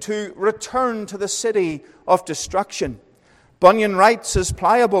decision to return to the city of destruction. Bunyan writes as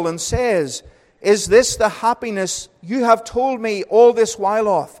pliable and says, "Is this the happiness you have told me all this while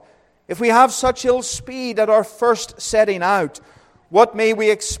of? If we have such ill speed at our first setting out, what may we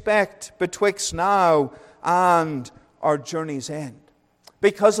expect betwixt now and our journey's end?"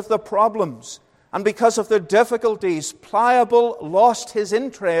 Because of the problems and because of the difficulties, pliable lost his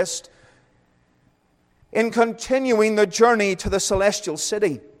interest in continuing the journey to the celestial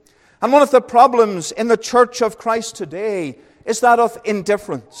city. And one of the problems in the Church of Christ today is that of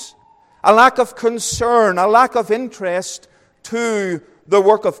indifference, a lack of concern, a lack of interest to the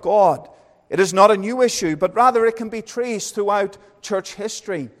work of God. It is not a new issue, but rather it can be traced throughout church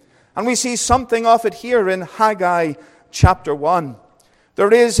history. And we see something of it here in Haggai chapter 1.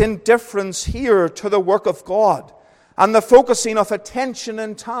 There is indifference here to the work of God and the focusing of attention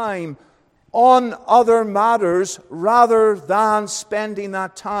and time on other matters rather than spending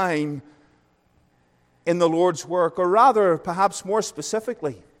that time in the Lord's work, or rather, perhaps more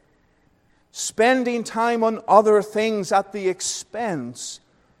specifically, spending time on other things at the expense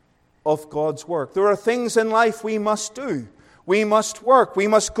of God's work. There are things in life we must do. We must work. We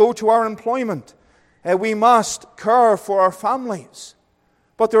must go to our employment. We must care for our families.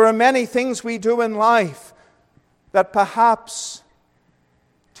 But there are many things we do in life that perhaps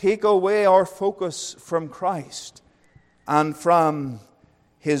take away our focus from Christ and from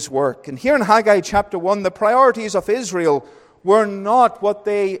His work. And here in Haggai chapter 1, the priorities of Israel were not what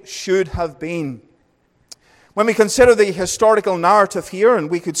they should have been. When we consider the historical narrative here,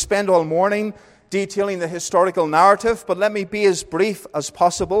 and we could spend all morning detailing the historical narrative, but let me be as brief as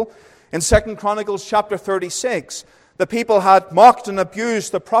possible. In 2 Chronicles chapter 36, the people had mocked and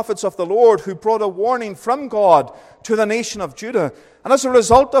abused the prophets of the Lord who brought a warning from God to the nation of Judah. And as a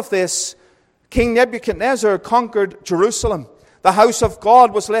result of this, King Nebuchadnezzar conquered Jerusalem. The house of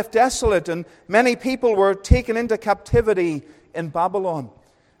God was left desolate, and many people were taken into captivity in Babylon.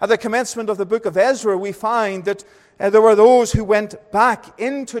 At the commencement of the book of Ezra, we find that there were those who went back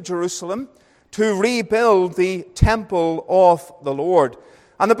into Jerusalem to rebuild the temple of the Lord.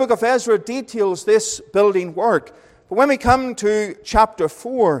 And the book of Ezra details this building work. But when we come to chapter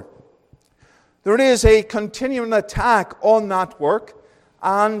 4, there is a continuing attack on that work,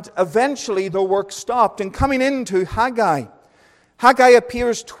 and eventually the work stopped. And coming into Haggai, Haggai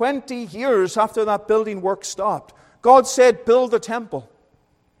appears 20 years after that building work stopped. God said, build the temple.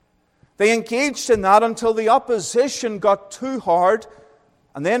 They engaged in that until the opposition got too hard,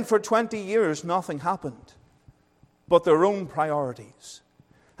 and then for 20 years nothing happened but their own priorities.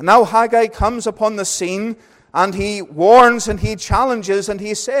 And now Haggai comes upon the scene, and he warns and he challenges and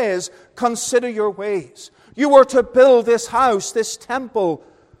he says, consider your ways. You were to build this house, this temple.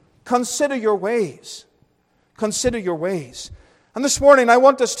 Consider your ways. Consider your ways. And this morning I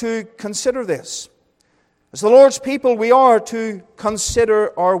want us to consider this. As the Lord's people, we are to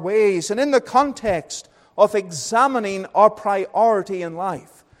consider our ways. And in the context of examining our priority in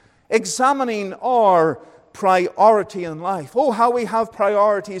life. Examining our priority in life. Oh, how we have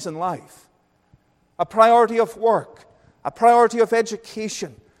priorities in life. A priority of work. A priority of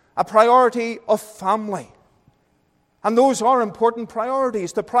education. A priority of family. And those are important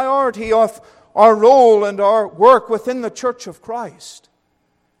priorities. The priority of our role and our work within the Church of Christ.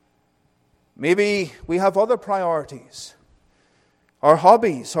 Maybe we have other priorities. Our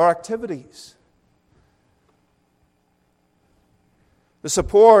hobbies, our activities. The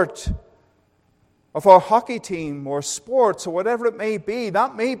support of our hockey team or sports or whatever it may be,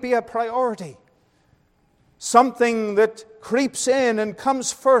 that may be a priority. Something that creeps in and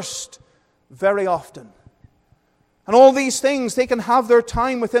comes first very often. And all these things, they can have their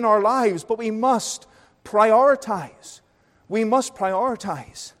time within our lives, but we must prioritize. We must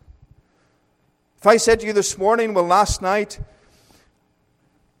prioritize. If I said to you this morning, well, last night,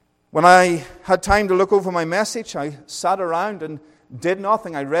 when I had time to look over my message, I sat around and did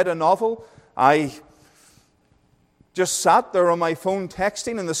nothing. I read a novel. I just sat there on my phone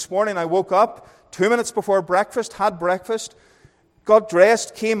texting, and this morning I woke up 2 minutes before breakfast, had breakfast, got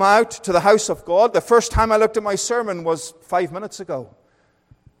dressed, came out to the house of God. The first time I looked at my sermon was 5 minutes ago.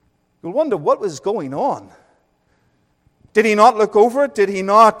 You'll wonder what was going on. Did he not look over it? Did he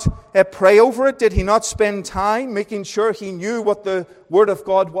not pray over it? Did he not spend time making sure he knew what the Word of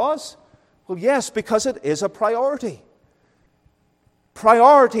God was? Well, yes, because it is a priority.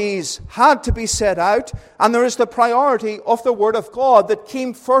 Priorities had to be set out, and there is the priority of the Word of God that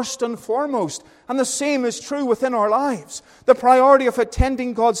came first and foremost. And the same is true within our lives. The priority of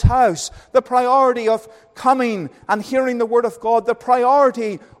attending God's house, the priority of coming and hearing the Word of God, the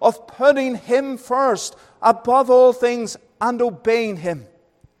priority of putting Him first above all things and obeying Him.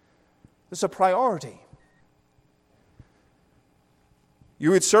 There's a priority.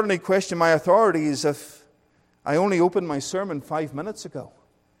 You would certainly question my authorities if I only opened my sermon 5 minutes ago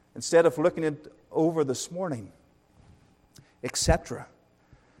instead of looking it over this morning, etc.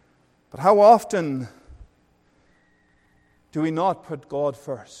 But how often do we not put God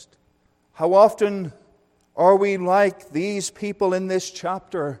first? How often are we like these people in this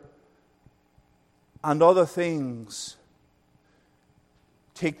chapter, and other things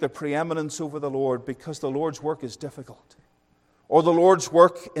take the preeminence over the Lord because the Lord's work is difficult, or the Lord's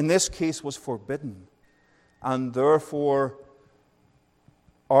work in this case was forbidden, and therefore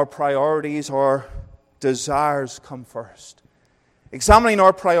our priorities, our desires come first. Examining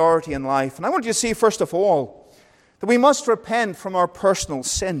our priority in life. And I want you to see, first of all, that we must repent from our personal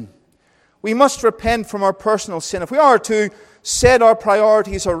sin. We must repent from our personal sin. If we are to set our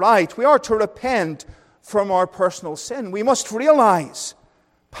priorities aright, we are to repent from our personal sin. We must realize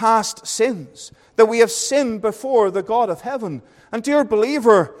past sins, that we have sinned before the God of heaven. And dear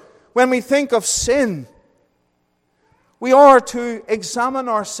believer, when we think of sin, we are to examine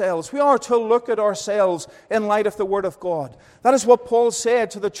ourselves. We are to look at ourselves in light of the Word of God. That is what Paul said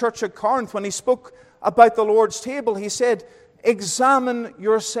to the church at Corinth when he spoke about the Lord's table. He said, examine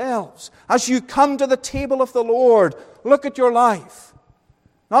yourselves. As you come to the table of the Lord, look at your life.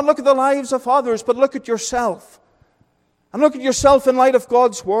 Not look at the lives of others, but look at yourself. And look at yourself in light of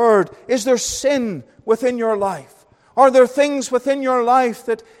God's Word. Is there sin within your life? Are there things within your life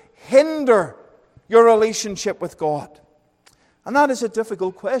that hinder your relationship with God? And that is a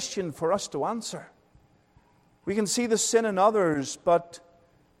difficult question for us to answer. We can see the sin in others, but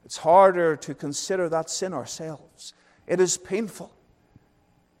it's harder to consider that sin ourselves. It is painful.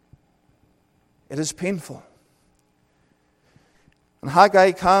 It is painful. And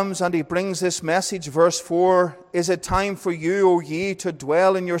Haggai comes and he brings this message, verse 4, is it time for you, O ye, to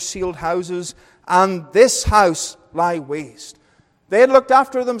dwell in your sealed houses, and this house lie waste? They had looked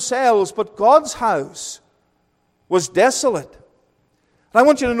after themselves, but God's house was desolate. And I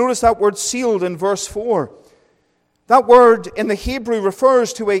want you to notice that word sealed in verse 4. That word in the Hebrew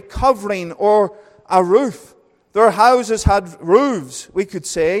refers to a covering or a roof. Their houses had roofs, we could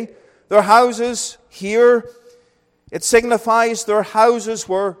say. Their houses here, it signifies their houses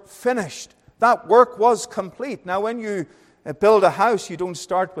were finished. That work was complete. Now, when you build a house, you don't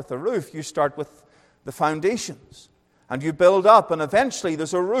start with the roof. You start with the foundations. And you build up, and eventually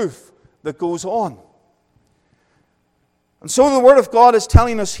there's a roof that goes on. And so the Word of God is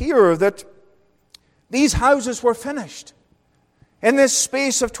telling us here that these houses were finished. In this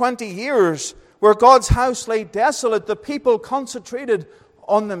space of 20 years, where God's house lay desolate, the people concentrated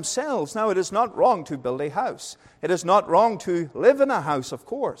on themselves. Now, it is not wrong to build a house. It is not wrong to live in a house, of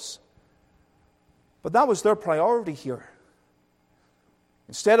course. But that was their priority here.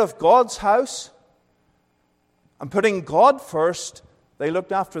 Instead of God's house and putting God first, they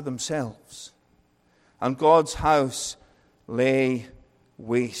looked after themselves. And God's house lay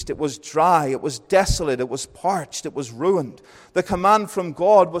waste. It was dry, it was desolate, it was parched, it was ruined. The command from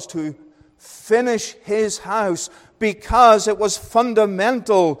God was to finish His house because it was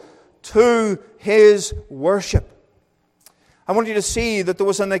fundamental to His worship. I want you to see that there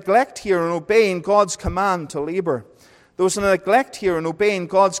was a neglect here in obeying God's command to labor. There was a neglect here in obeying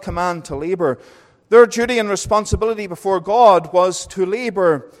God's command to labor. Their duty and responsibility before God was to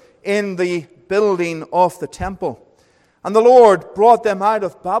labor in the building of the temple. And the Lord brought them out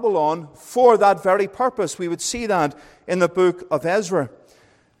of Babylon for that very purpose. We would see that in the book of Ezra.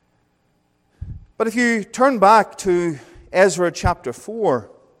 But if you turn back to Ezra chapter 4,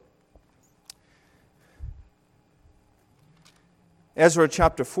 Ezra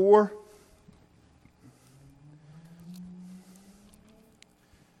chapter 4,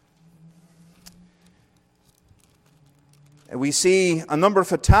 we see a number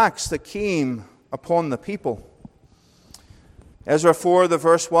of attacks that came upon the people. Ezra 4, the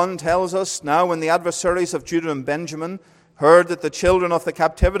verse 1 tells us, "Now when the adversaries of Judah and Benjamin heard that the children of the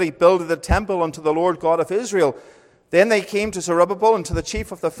captivity builded a temple unto the Lord God of Israel, then they came to Zerubbabel and to the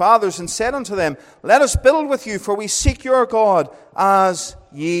chief of the fathers and said unto them, Let us build with you, for we seek your God, as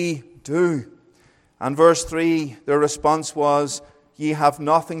ye do. And verse 3, their response was, Ye have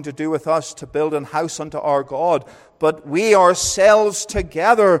nothing to do with us to build an house unto our God, but we ourselves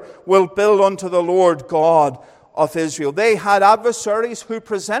together will build unto the Lord God of Israel. They had adversaries who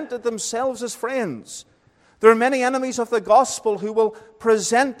presented themselves as friends. There are many enemies of the gospel who will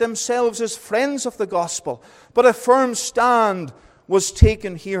present themselves as friends of the gospel. But a firm stand was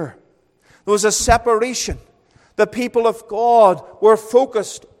taken here. There was a separation. The people of God were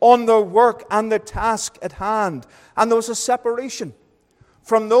focused on the work and the task at hand. And there was a separation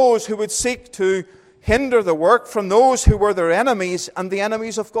from those who would seek to hinder the work, from those who were their enemies and the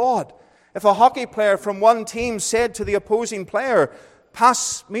enemies of God. If a hockey player from one team said to the opposing player,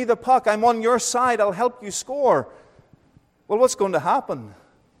 Pass me the puck, I'm on your side, I'll help you score. Well, what's going to happen?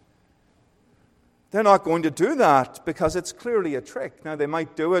 They're not going to do that because it's clearly a trick. Now, they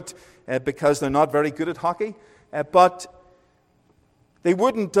might do it because they're not very good at hockey, but they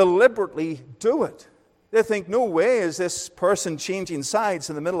wouldn't deliberately do it. They think, no way is this person changing sides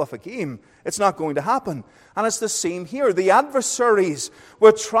in the middle of a game. It's not going to happen. And it's the same here. The adversaries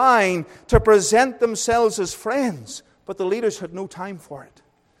were trying to present themselves as friends, but the leaders had no time for it.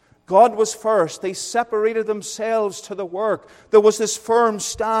 God was first. They separated themselves to the work. There was this firm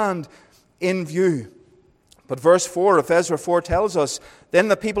stand in view. But verse 4 of Ezra 4 tells us, Then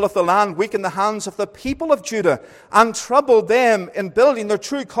the people of the land weakened the hands of the people of Judah and troubled them in building. Their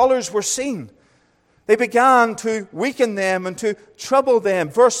true colors were seen. They began to weaken them and to trouble them.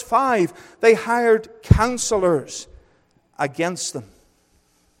 Verse 5, they hired counselors against them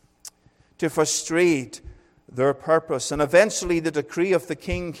to frustrate their purpose. And eventually the decree of the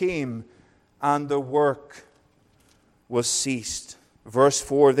king came and the work was ceased. Verse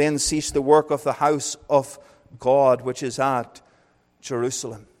 4, then ceased the work of the house of God, which is at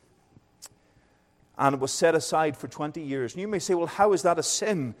Jerusalem. And it was set aside for 20 years. And you may say, well, how is that a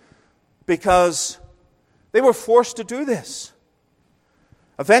sin? Because they were forced to do this.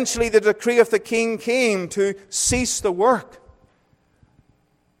 Eventually the decree of the king came to cease the work.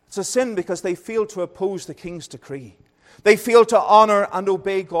 It's a sin because they failed to oppose the king's decree. They failed to honor and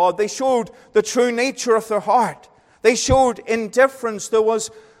obey God. They showed the true nature of their heart. They showed indifference. There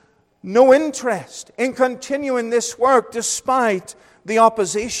was no interest in continuing this work despite the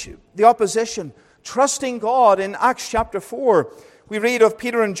opposition. Trusting God. In Acts chapter 4, we read of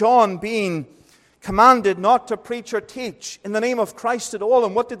Peter and John being commanded not to preach or teach in the name of Christ at all.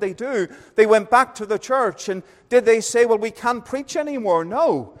 And what did they do? They went back to the church. And did they say, well, we can't preach anymore?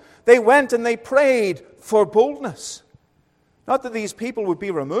 No. They went and they prayed for boldness. Not that these people would be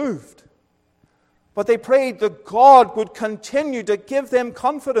removed, but they prayed that God would continue to give them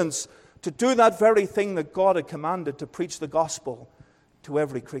confidence to do that very thing that God had commanded, to preach the gospel to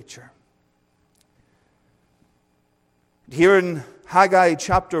every creature. Here in Haggai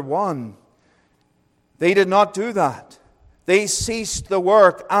chapter 1, they did not do that. They ceased the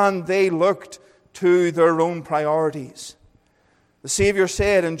work and they looked to their own priorities. The Savior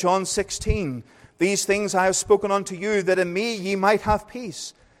said in John 16, These things I have spoken unto you, that in me ye might have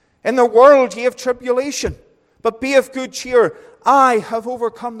peace. In the world ye have tribulation, but be of good cheer. I have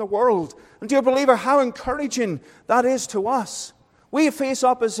overcome the world. And dear believer, how encouraging that is to us. We face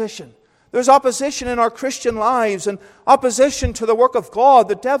opposition. There's opposition in our Christian lives and opposition to the work of God.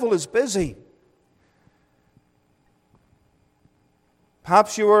 The devil is busy.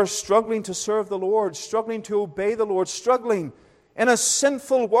 Perhaps you are struggling to serve the Lord, struggling to obey the Lord, struggling in a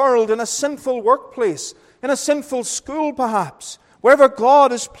sinful world, in a sinful workplace, in a sinful school perhaps, wherever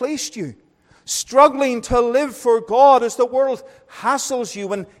God has placed you. Struggling to live for God as the world hassles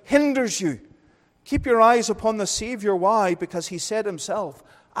you and hinders you. Keep your eyes upon the Savior. Why? Because He said Himself,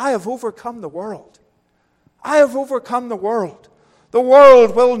 I have overcome the world. I have overcome the world. The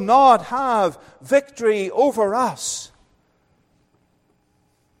world will not have victory over us.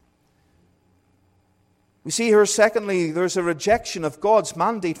 We see here, secondly, there's a rejection of God's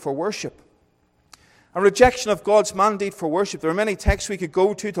mandate for worship. A rejection of God's mandate for worship. There are many texts we could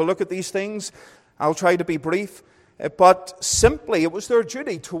go to look at these things. I'll try to be brief. But simply, it was their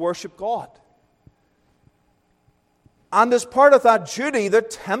duty to worship God. And as part of that duty, the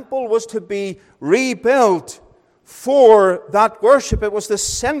temple was to be rebuilt for that worship. It was the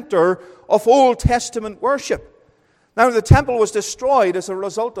center of Old Testament worship. Now, the temple was destroyed as a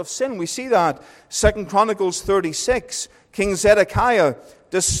result of sin. We see that. 2 Chronicles 36, King Zedekiah,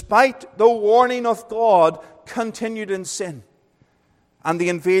 despite the warning of God, continued in sin. And the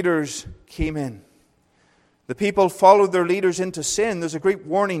invaders came in. The people followed their leaders into sin. There's a great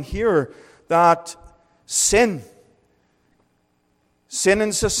warning here that sin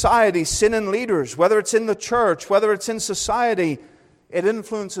in society, sin in leaders, whether it's in the church, whether it's in society, it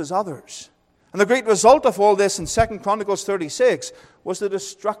influences others. And the great result of all this in 2 Chronicles 36 was the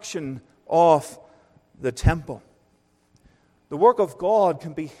destruction of the temple. The work of God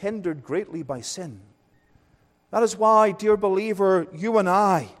can be hindered greatly by sin. That is why, dear believer, you and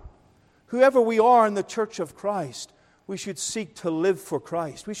I, whoever we are in the church of Christ, we should seek to live for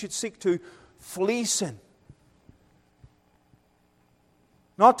Christ. We should seek to flee sin.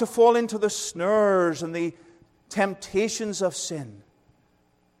 Not to fall into the snares and the temptations of sin,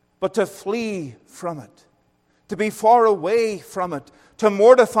 but to flee from it, to be far away from it, to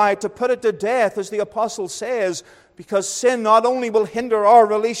mortify it, to put it to death, as the apostle says, because sin not only will hinder our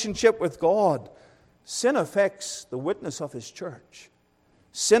relationship with God, sin affects the witness of His church.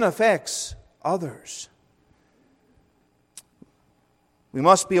 Sin affects others. We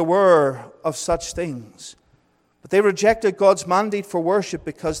must be aware of such things. But they rejected God's mandate for worship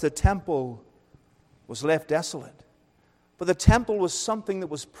because the temple was left desolate. But the temple was something that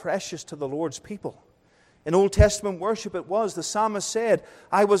was precious to the Lord's people. In Old Testament worship it was. The psalmist said,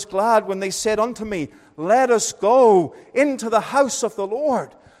 I was glad when they said unto me, let us go into the house of the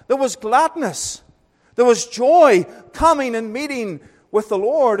Lord. There was gladness. There was joy coming and meeting with the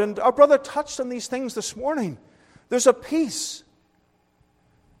Lord. And our brother touched on these things this morning. There's a peace.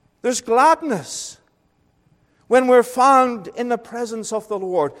 There's gladness when we're found in the presence of the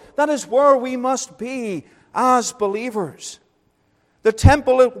Lord. That is where we must be as believers. The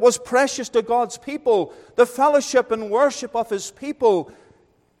temple was precious to God's people. The fellowship and worship of His people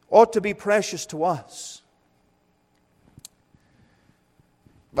ought to be precious to us.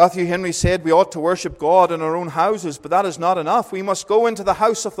 Matthew Henry said we ought to worship God in our own houses, but that is not enough. We must go into the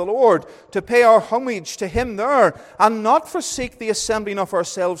house of the Lord to pay our homage to Him there and not forsake the assembling of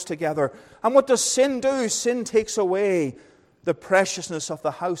ourselves together. And what does sin do? Sin takes away the preciousness of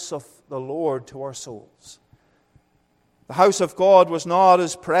the house of the Lord to our souls. The house of God was not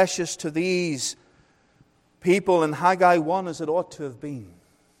as precious to these people in Haggai 1 as it ought to have been.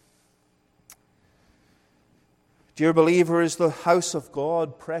 Dear believer, is the house of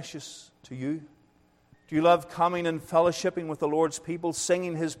God precious to you? Do you love coming and fellowshipping with the Lord's people,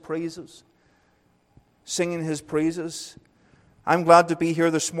 singing His praises? Singing His praises? I'm glad to be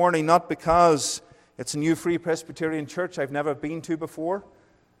here this morning, not because it's a new Free Presbyterian church I've never been to before.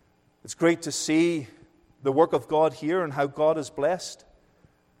 It's great to see the work of God here and how God is blessed.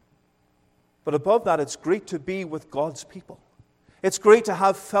 But above that, it's great to be with God's people. It's great to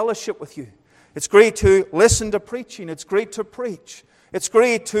have fellowship with you. It's great to listen to preaching. It's great to preach. It's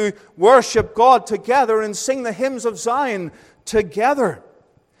great to worship God together and sing the hymns of Zion together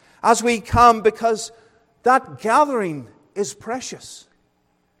as we come, because that gathering is precious.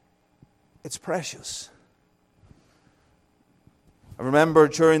 It's precious. I remember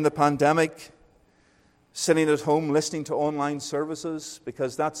during the pandemic sitting at home listening to online services,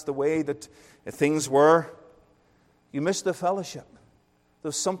 because that's the way that things were. You missed the fellowship.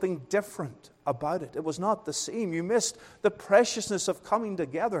 There's something different about it. It was not the same. You missed the preciousness of coming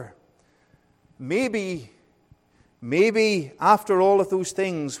together. Maybe after all of those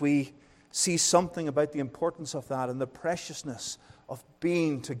things, we see something about the importance of that and the preciousness of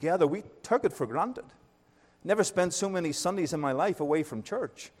being together. We took it for granted. Never spent so many Sundays in my life away from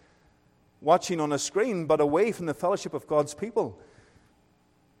church, watching on a screen, but away from the fellowship of God's people.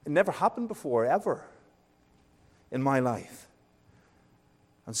 It never happened before, ever, in my life.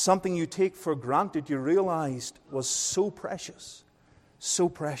 And something you take for granted, you realized was so precious. So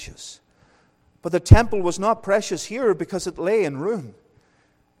precious. But the temple was not precious here because it lay in ruin.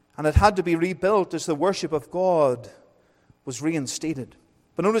 And it had to be rebuilt as the worship of God was reinstated.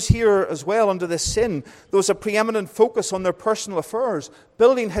 But notice here as well, under this sin, there was a preeminent focus on their personal affairs.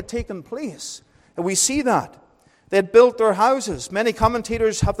 Building had taken place. And we see that. They had built their houses. Many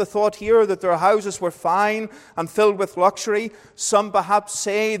commentators have the thought here that their houses were fine and filled with luxury. Some perhaps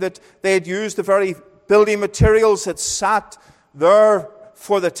say that they had used the very building materials that sat there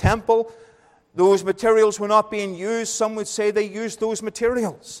for the temple. Those materials were not being used. Some would say they used those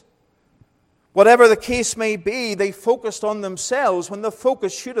materials. Whatever the case may be, they focused on themselves when the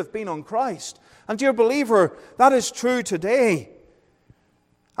focus should have been on Christ. And dear believer, that is true today.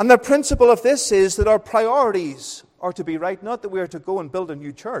 And the principle of this is that our priorities are to be right. Not that we are to go and build a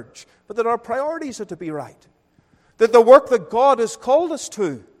new church, but that our priorities are to be right. That the work that God has called us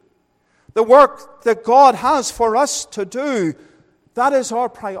to, the work that God has for us to do, that is our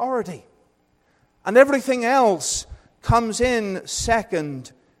priority. And everything else comes in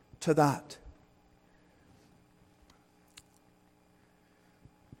second to that.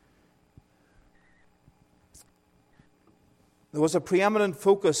 There was a preeminent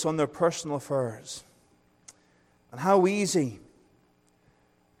focus on their personal affairs. And how easy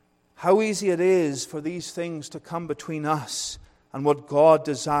it is for these things to come between us and what God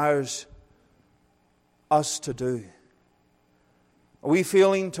desires us to do. Are we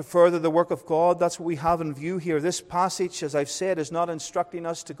failing to further the work of God? That's what we have in view here. This passage, as I've said, is not instructing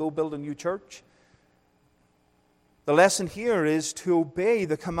us to go build a new church. The lesson here is to obey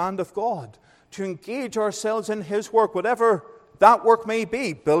the command of God, to engage ourselves in His work, whatever that work may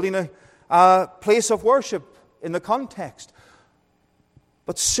be, building a place of worship in the context.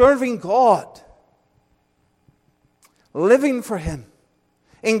 But serving God, living for Him,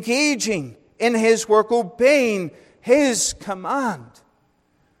 engaging in His work, obeying His command.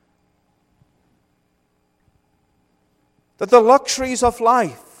 That the luxuries of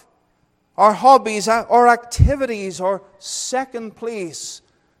life, our hobbies, our activities are second place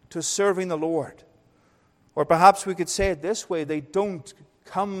to serving the Lord. Or perhaps we could say it this way: they don't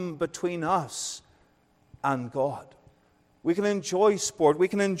come between us and God. We can enjoy sport, we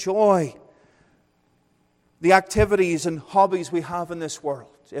can enjoy the activities and hobbies we have in this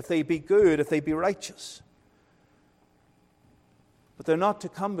world, if they be good, if they be righteous. But they're not to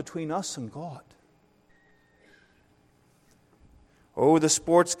come between us and God. Oh, the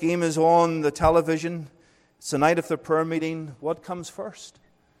sports game is on the television. It's the night of the prayer meeting. What comes first?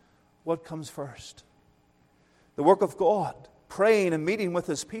 What comes first? The work of God, praying and meeting with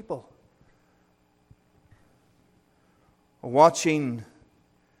His people. Or watching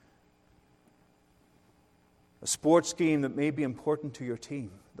a sports game that may be important to your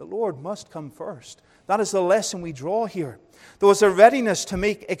team. The Lord must come first. That is the lesson we draw here. There was a readiness to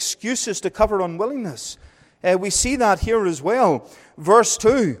make excuses to cover unwillingness. We see that here as well. Verse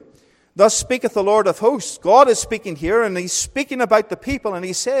 2. Thus speaketh the Lord of hosts. God is speaking here, and He's speaking about the people, and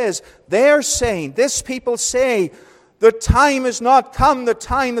He says, they're saying, this people say, the time is not come, the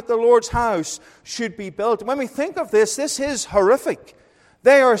time that the Lord's house should be built. And when we think of this is horrific.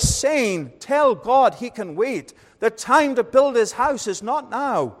 They are saying, tell God He can wait. The time to build His house is not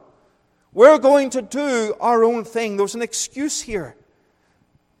now. We're going to do our own thing. There's an excuse here.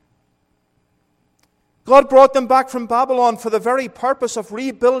 God brought them back from Babylon for the very purpose of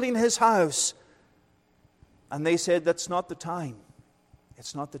rebuilding His house. And they said, that's not the time.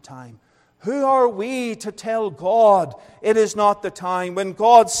 It's not the time. Who are we to tell God it is not the time when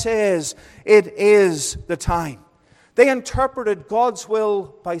God says it is the time? They interpreted God's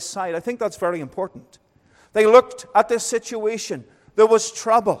will by sight. I think that's very important. They looked at this situation. There was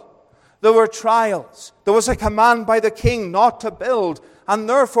trouble. There were trials. There was a command by the king not to build. And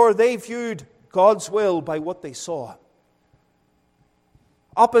therefore they viewed God's will by what they saw.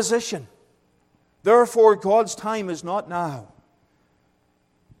 Opposition. Therefore God's time is not now.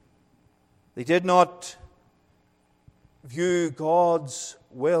 They did not view God's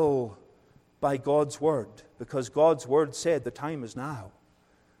will by God's word, because God's word said the time is now.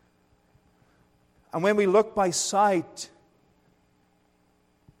 And when we look by sight,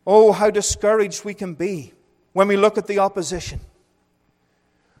 oh, how discouraged we can be when we look at the opposition.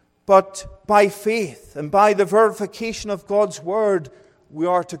 But by faith and by the verification of God's word, we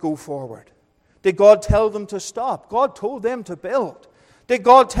are to go forward. Did God tell them to stop? God told them to build. Did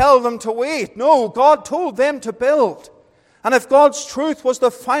God tell them to wait? No, God told them to build. And if God's truth was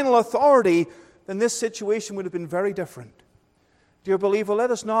the final authority, then this situation would have been very different. Dear believer,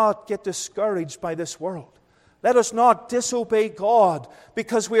 let us not get discouraged by this world. Let us not disobey God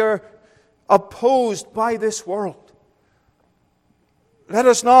because we are opposed by this world. Let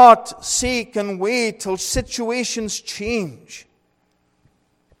us not seek and wait till situations change,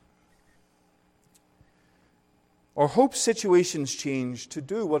 or hope situations change to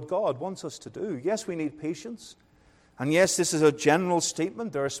do what God wants us to do. Yes, we need patience. And yes, this is a general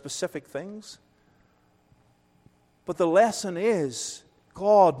statement. There are specific things. But the lesson is,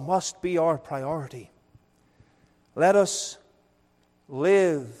 God must be our priority. Let us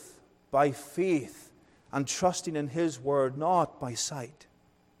live by faith and trusting in His word, not by sight.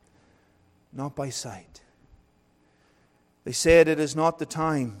 not by sight. They said, it is not the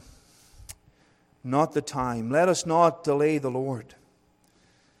time. Not the time. Let us not delay the Lord.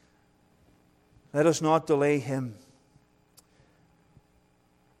 Let us not delay Him.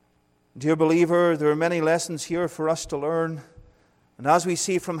 Dear believer, there are many lessons here for us to learn. And as we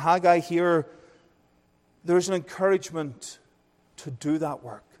see from Haggai here, there's an encouragement to do that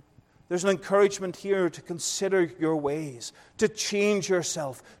work. There's an encouragement here to consider your ways, to change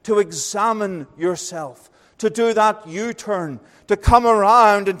yourself, to examine yourself, to do that U-turn, to come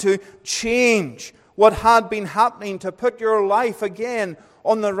around and to change what had been happening, to put your life again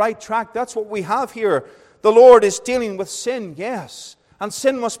on the right track. That's what we have here. The Lord is dealing with sin, yes, and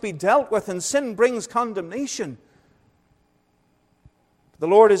sin must be dealt with, and sin brings condemnation. The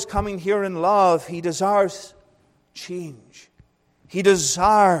Lord is coming here in love. He desires change. He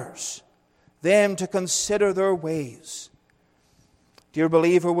desires them to consider their ways. Dear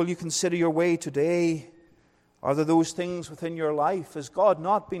believer, will you consider your way today? Are there those things within your life? Has God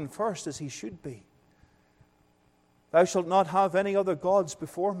not been first as He should be? Thou shalt not have any other gods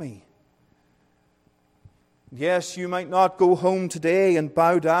before me. Yes, you might not go home today and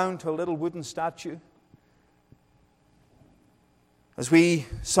bow down to a little wooden statue, as we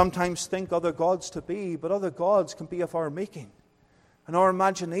sometimes think other gods to be, but other gods can be of our making and our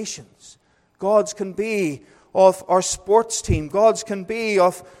imaginations. Gods can be of our sports team. Gods can be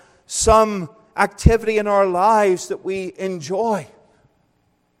of some activity in our lives that we enjoy.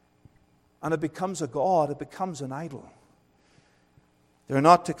 And it becomes a god, it becomes an idol. They're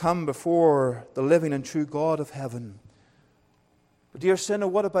not to come before the living and true God of heaven. But dear sinner,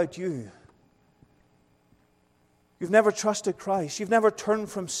 what about you? You've never trusted Christ. You've never turned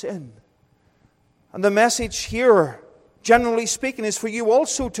from sin. And the message here, generally speaking, is for you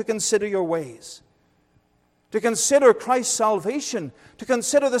also to consider your ways. To consider Christ's salvation. To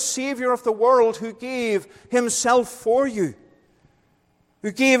consider the Savior of the world who gave Himself for you.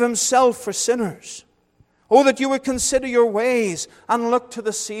 Who gave Himself for sinners. Oh, that you would consider your ways and look to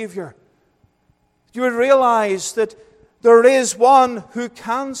the Savior. You would realize that there is one who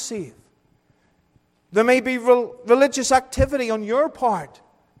can save. There may be religious activity on your part,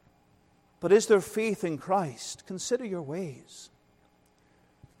 but is there faith in Christ? Consider your ways.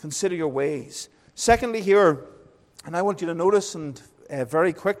 Consider your ways. Secondly here, and I want you to notice, and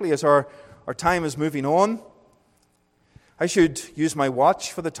very quickly as our time is moving on, I should use my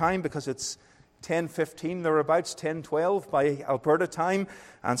watch for the time because it's 10:15 thereabouts, 10:12 by Alberta time,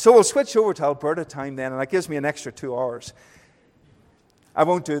 and so we'll switch over to Alberta time then, and that gives me an extra 2 hours. I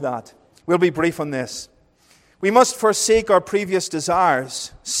won't do that. We'll be brief on this. We must forsake our previous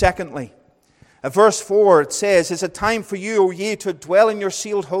desires. Secondly, at verse 4 it says, "Is it time for you, O ye, to dwell in your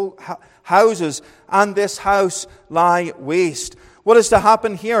sealed houses, and this house lie waste?" What is to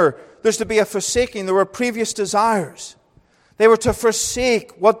happen here? There's to be a forsaking. There were previous desires. They were to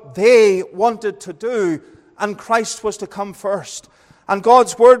forsake what they wanted to do, and Christ was to come first. And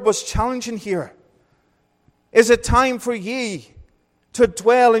God's word was challenging here. Is it time for ye to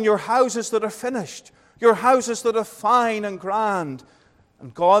dwell in your houses that are finished, your houses that are fine and grand?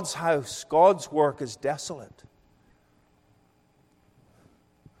 And God's house, God's work is desolate.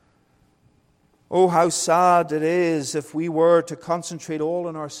 Oh, how sad it is if we were to concentrate all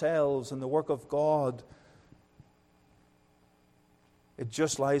on ourselves and the work of God. It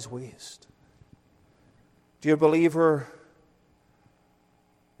just lies waste. Dear believer,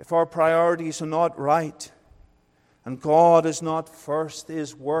 if our priorities are not right, and God is not first,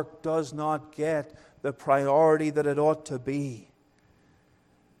 His work does not get the priority that it ought to be.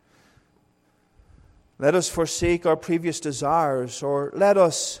 Let us forsake our previous desires, or let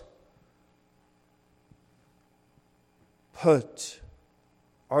us put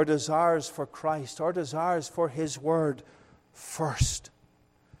our desires for Christ, our desires for His Word first.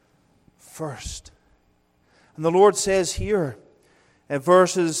 First. And the Lord says here, in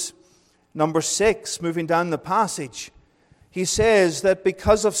verses number 6, moving down the passage, He says that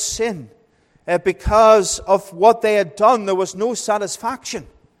because of sin, because of what they had done, there was no satisfaction.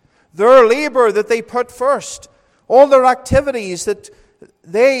 Their labor that they put first, all their activities that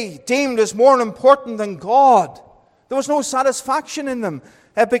they deemed as more important than God, there was no satisfaction in them,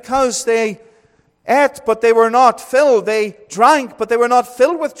 because they ate, but they were not filled. They drank, but they were not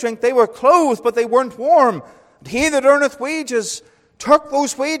filled with drink. They were clothed, but they weren't warm. And he that earneth wages took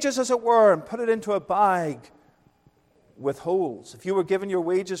those wages, as it were, and put it into a bag with holes. If you were given your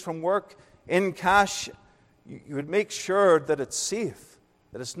wages from work in cash, you would make sure that it's safe,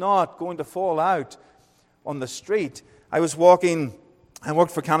 that it's not going to fall out on the street. I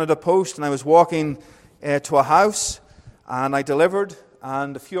worked for Canada Post, and I was walking to a house, and I delivered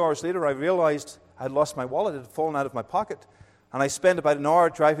and a few hours later I realized I had lost my wallet. It had fallen out of my pocket. And I spent about an hour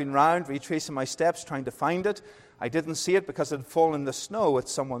driving around, retracing my steps, trying to find it. I didn't see it because it had fallen in the snow at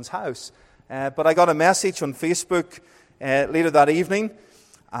someone's house. But I got a message on Facebook later that evening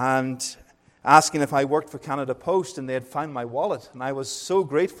and asking if I worked for Canada Post, and they had found my wallet. And I was so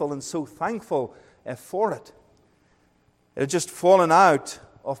grateful and so thankful for it. It had just fallen out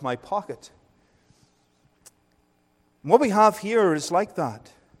of my pocket. And what we have here is like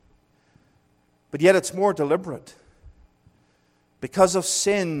that. But yet it's more deliberate. Because of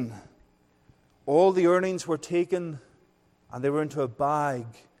sin, all the earnings were taken and they were into a bag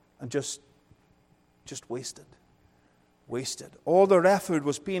and just wasted. Wasted. All their effort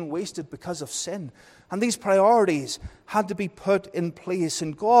was being wasted because of sin. And these priorities had to be put in place.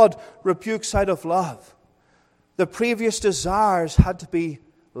 And God rebukes out of love. The previous desires had to be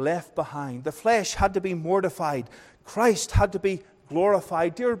left behind. The flesh had to be mortified. Christ had to be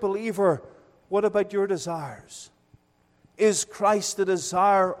glorified. Dear believer, what about your desires? Is Christ the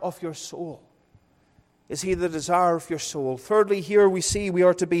desire of your soul? Is He the desire of your soul? Thirdly, here we see we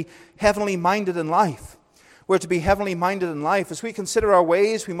are to be heavenly minded in life. We're to be heavenly minded in life. As we consider our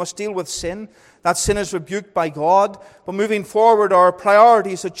ways, we must deal with sin. That sin is rebuked by God. But moving forward, our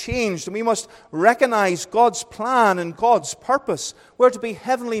priorities have changed, and we must recognize God's plan and God's purpose. We're to be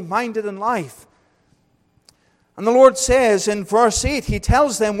heavenly minded in life. And the Lord says in verse 8, He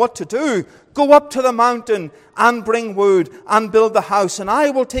tells them what to do. Go up to the mountain and bring wood and build the house, and I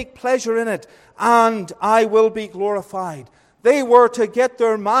will take pleasure in it, and I will be glorified. They were to get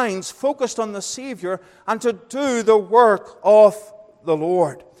their minds focused on the Savior and to do the work of the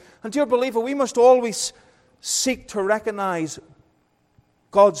Lord. And dear believer, we must always seek to recognize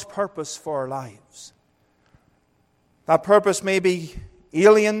God's purpose for our lives. That purpose may be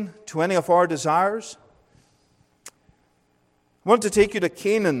alien to any of our desires. I want to take you to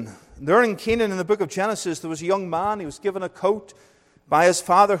Canaan. There in Canaan in the book of Genesis, there was a young man. He was given a coat by his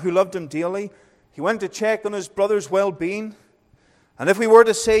father who loved him dearly. He went to check on his brother's well-being. And if we were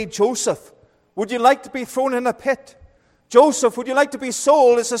to say, Joseph, would you like to be thrown in a pit? Joseph, would you like to be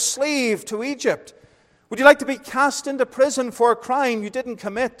sold as a slave to Egypt? Would you like to be cast into prison for a crime you didn't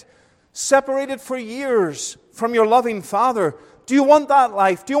commit? Separated for years from your loving father? Do you want that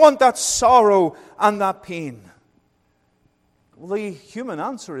life? Do you want that sorrow and that pain? Well, the human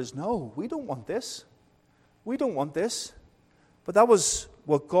answer is no. We don't want this. We don't want this. But that was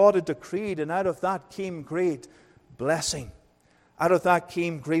what God had decreed, and out of that came great blessing. Out of that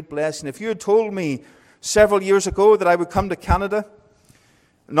came great blessing. If you had told me several years ago that I would come to Canada,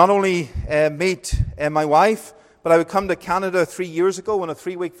 not only meet my wife, but I would come to Canada 3 years ago on a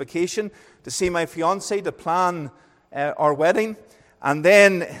 3-week vacation to see my fiancée, to plan our wedding, and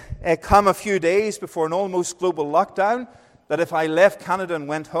then come a few days before an almost global lockdown, that if I left Canada and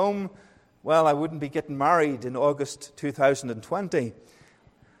went home, well, I wouldn't be getting married in August 2020.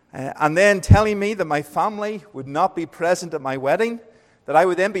 And then telling me that my family would not be present at my wedding, that I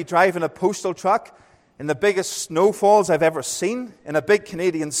would then be driving a postal truck in the biggest snowfalls I've ever seen, in a big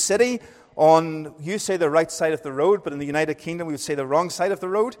Canadian city, on, you say the right side of the road, but in the United Kingdom we would say the wrong side of the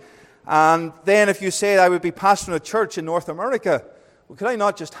road. And then if you say I would be pastoring a church in North America, well, could I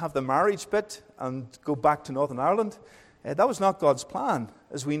not just have the marriage bit and go back to Northern Ireland? That was not God's plan,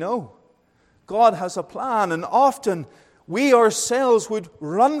 as we know. God has a plan, and often we ourselves would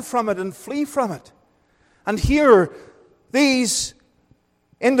run from it and flee from it. And here, these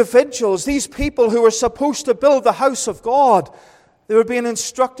individuals, these people who were supposed to build the house of God, they were being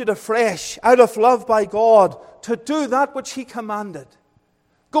instructed afresh, out of love by God, to do that which He commanded.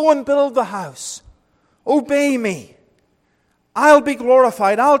 Go and build the house. Obey me. I'll be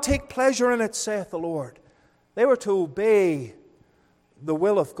glorified. I'll take pleasure in it, saith the Lord. They were to obey the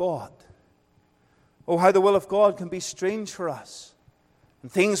will of God. Oh, how the will of God can be strange for us. And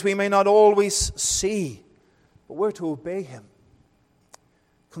things we may not always see, but we're to obey Him.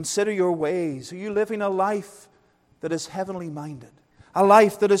 Consider your ways. Are you living a life that is heavenly minded? A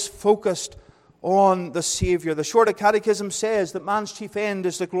life that is focused on the Savior. The Shorter Catechism says that man's chief end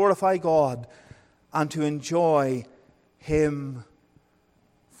is to glorify God and to enjoy Him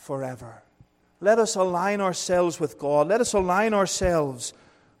forever. Let us align ourselves with God. Let us align ourselves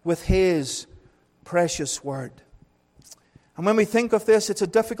with His precious Word. And when we think of this, it's a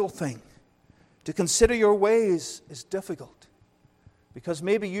difficult thing. To consider your ways is difficult. Because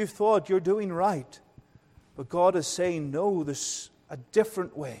maybe you thought you're doing right. But God is saying, no, there's a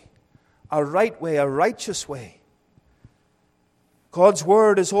different way. A right way, a righteous way. God's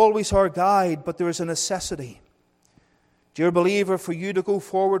Word is always our guide, but there is a necessity Dear believer, for you to go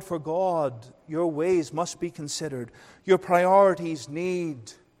forward for God, your ways must be considered. Your priorities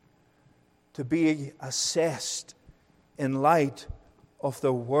need to be assessed in light of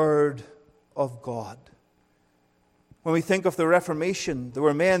the Word of God. When we think of the Reformation, there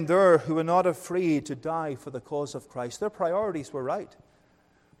were men there who were not afraid to die for the cause of Christ. Their priorities were right.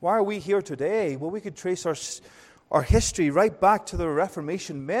 Why are we here today? Well, we could trace our history right back to the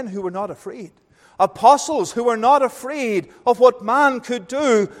Reformation. Men who were not afraid. Apostles who were not afraid of what man could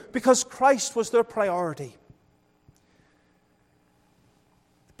do because Christ was their priority.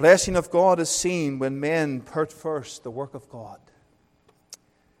 The blessing of God is seen when men put first the work of God.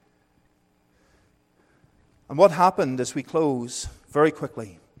 And what happened as we close very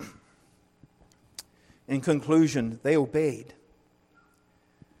quickly? In conclusion, they obeyed.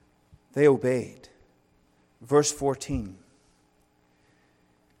 They obeyed. Verse 14.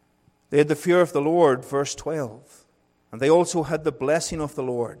 They had the fear of the Lord, verse 12. And they also had the blessing of the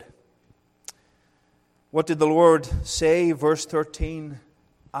Lord. What did the Lord say? Verse 13,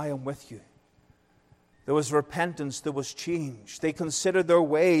 I am with you. There was repentance, there was change. They considered their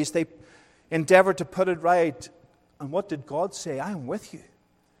ways, they endeavored to put it right. And what did God say? I am with you.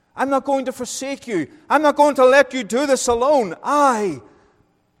 I'm not going to forsake you. I'm not going to let you do this alone. I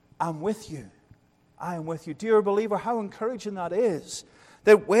am with you. I am with you. Dear believer, how encouraging that is.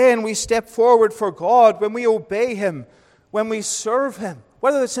 That when we step forward for God, when we obey Him, when we serve Him,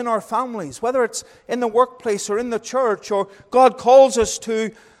 whether it's in our families, whether it's in the workplace or in the church, or God calls us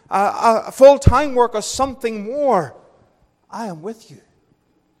to a full-time work or something more, I am with you.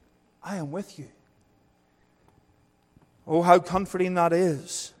 I am with you. Oh, how comforting that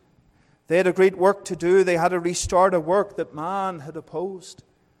is. They had a great work to do. They had to restart a work that man had opposed.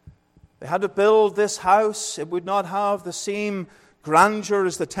 They had to build this house. It would not have the same grandeur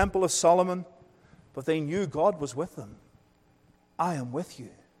as the Temple of Solomon, but they knew God was with them. I am with you.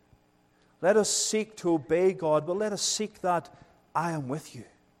 Let us seek to obey God, but let us seek that I am with you,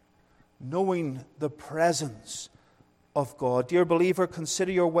 knowing the presence of God. Dear believer,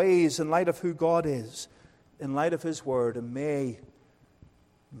 consider your ways in light of who God is, in light of His Word, and may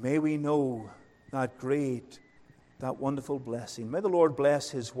we know that great, that wonderful blessing. May the Lord bless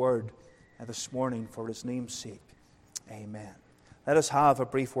His Word this morning for His name's sake. Amen. Let us have a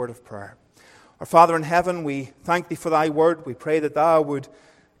brief word of prayer. Our Father in heaven, we thank Thee for Thy Word. We pray that Thou would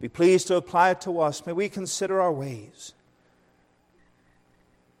be pleased to apply it to us. May we consider our ways.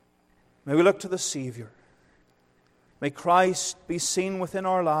 May we look to the Savior. May Christ be seen within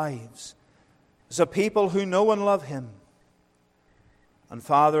our lives as a people who know and love Him. And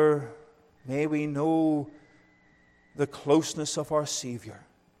Father, may we know the closeness of our Savior.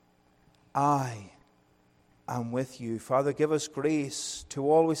 I am with you. Father, give us grace to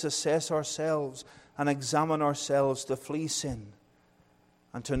always assess ourselves and examine ourselves to flee sin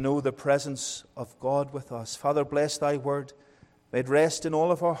and to know the presence of God with us. Father, bless Thy Word. May it rest in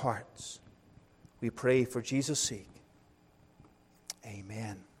all of our hearts. We pray for Jesus' sake.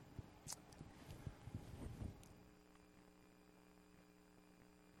 Amen.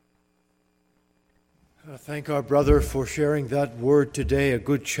 I thank our brother for sharing that word today, a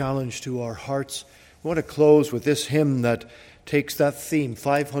good challenge to our hearts. I want to close with this hymn that takes that theme,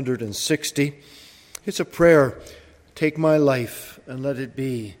 560. It's a prayer. Take my life and let it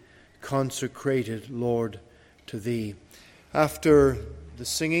be consecrated, Lord, to Thee. After the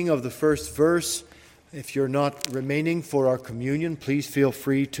singing of the first verse, if you're not remaining for our communion, please feel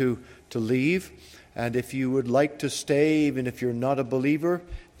free to leave. And if you would like to stay, even if you're not a believer,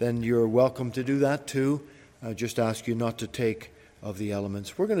 then you're welcome to do that too. I just ask you not to take of the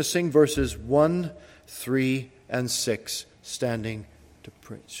elements. We're going to sing verses 1, 3, and 6, standing to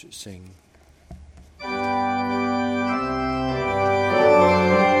sing.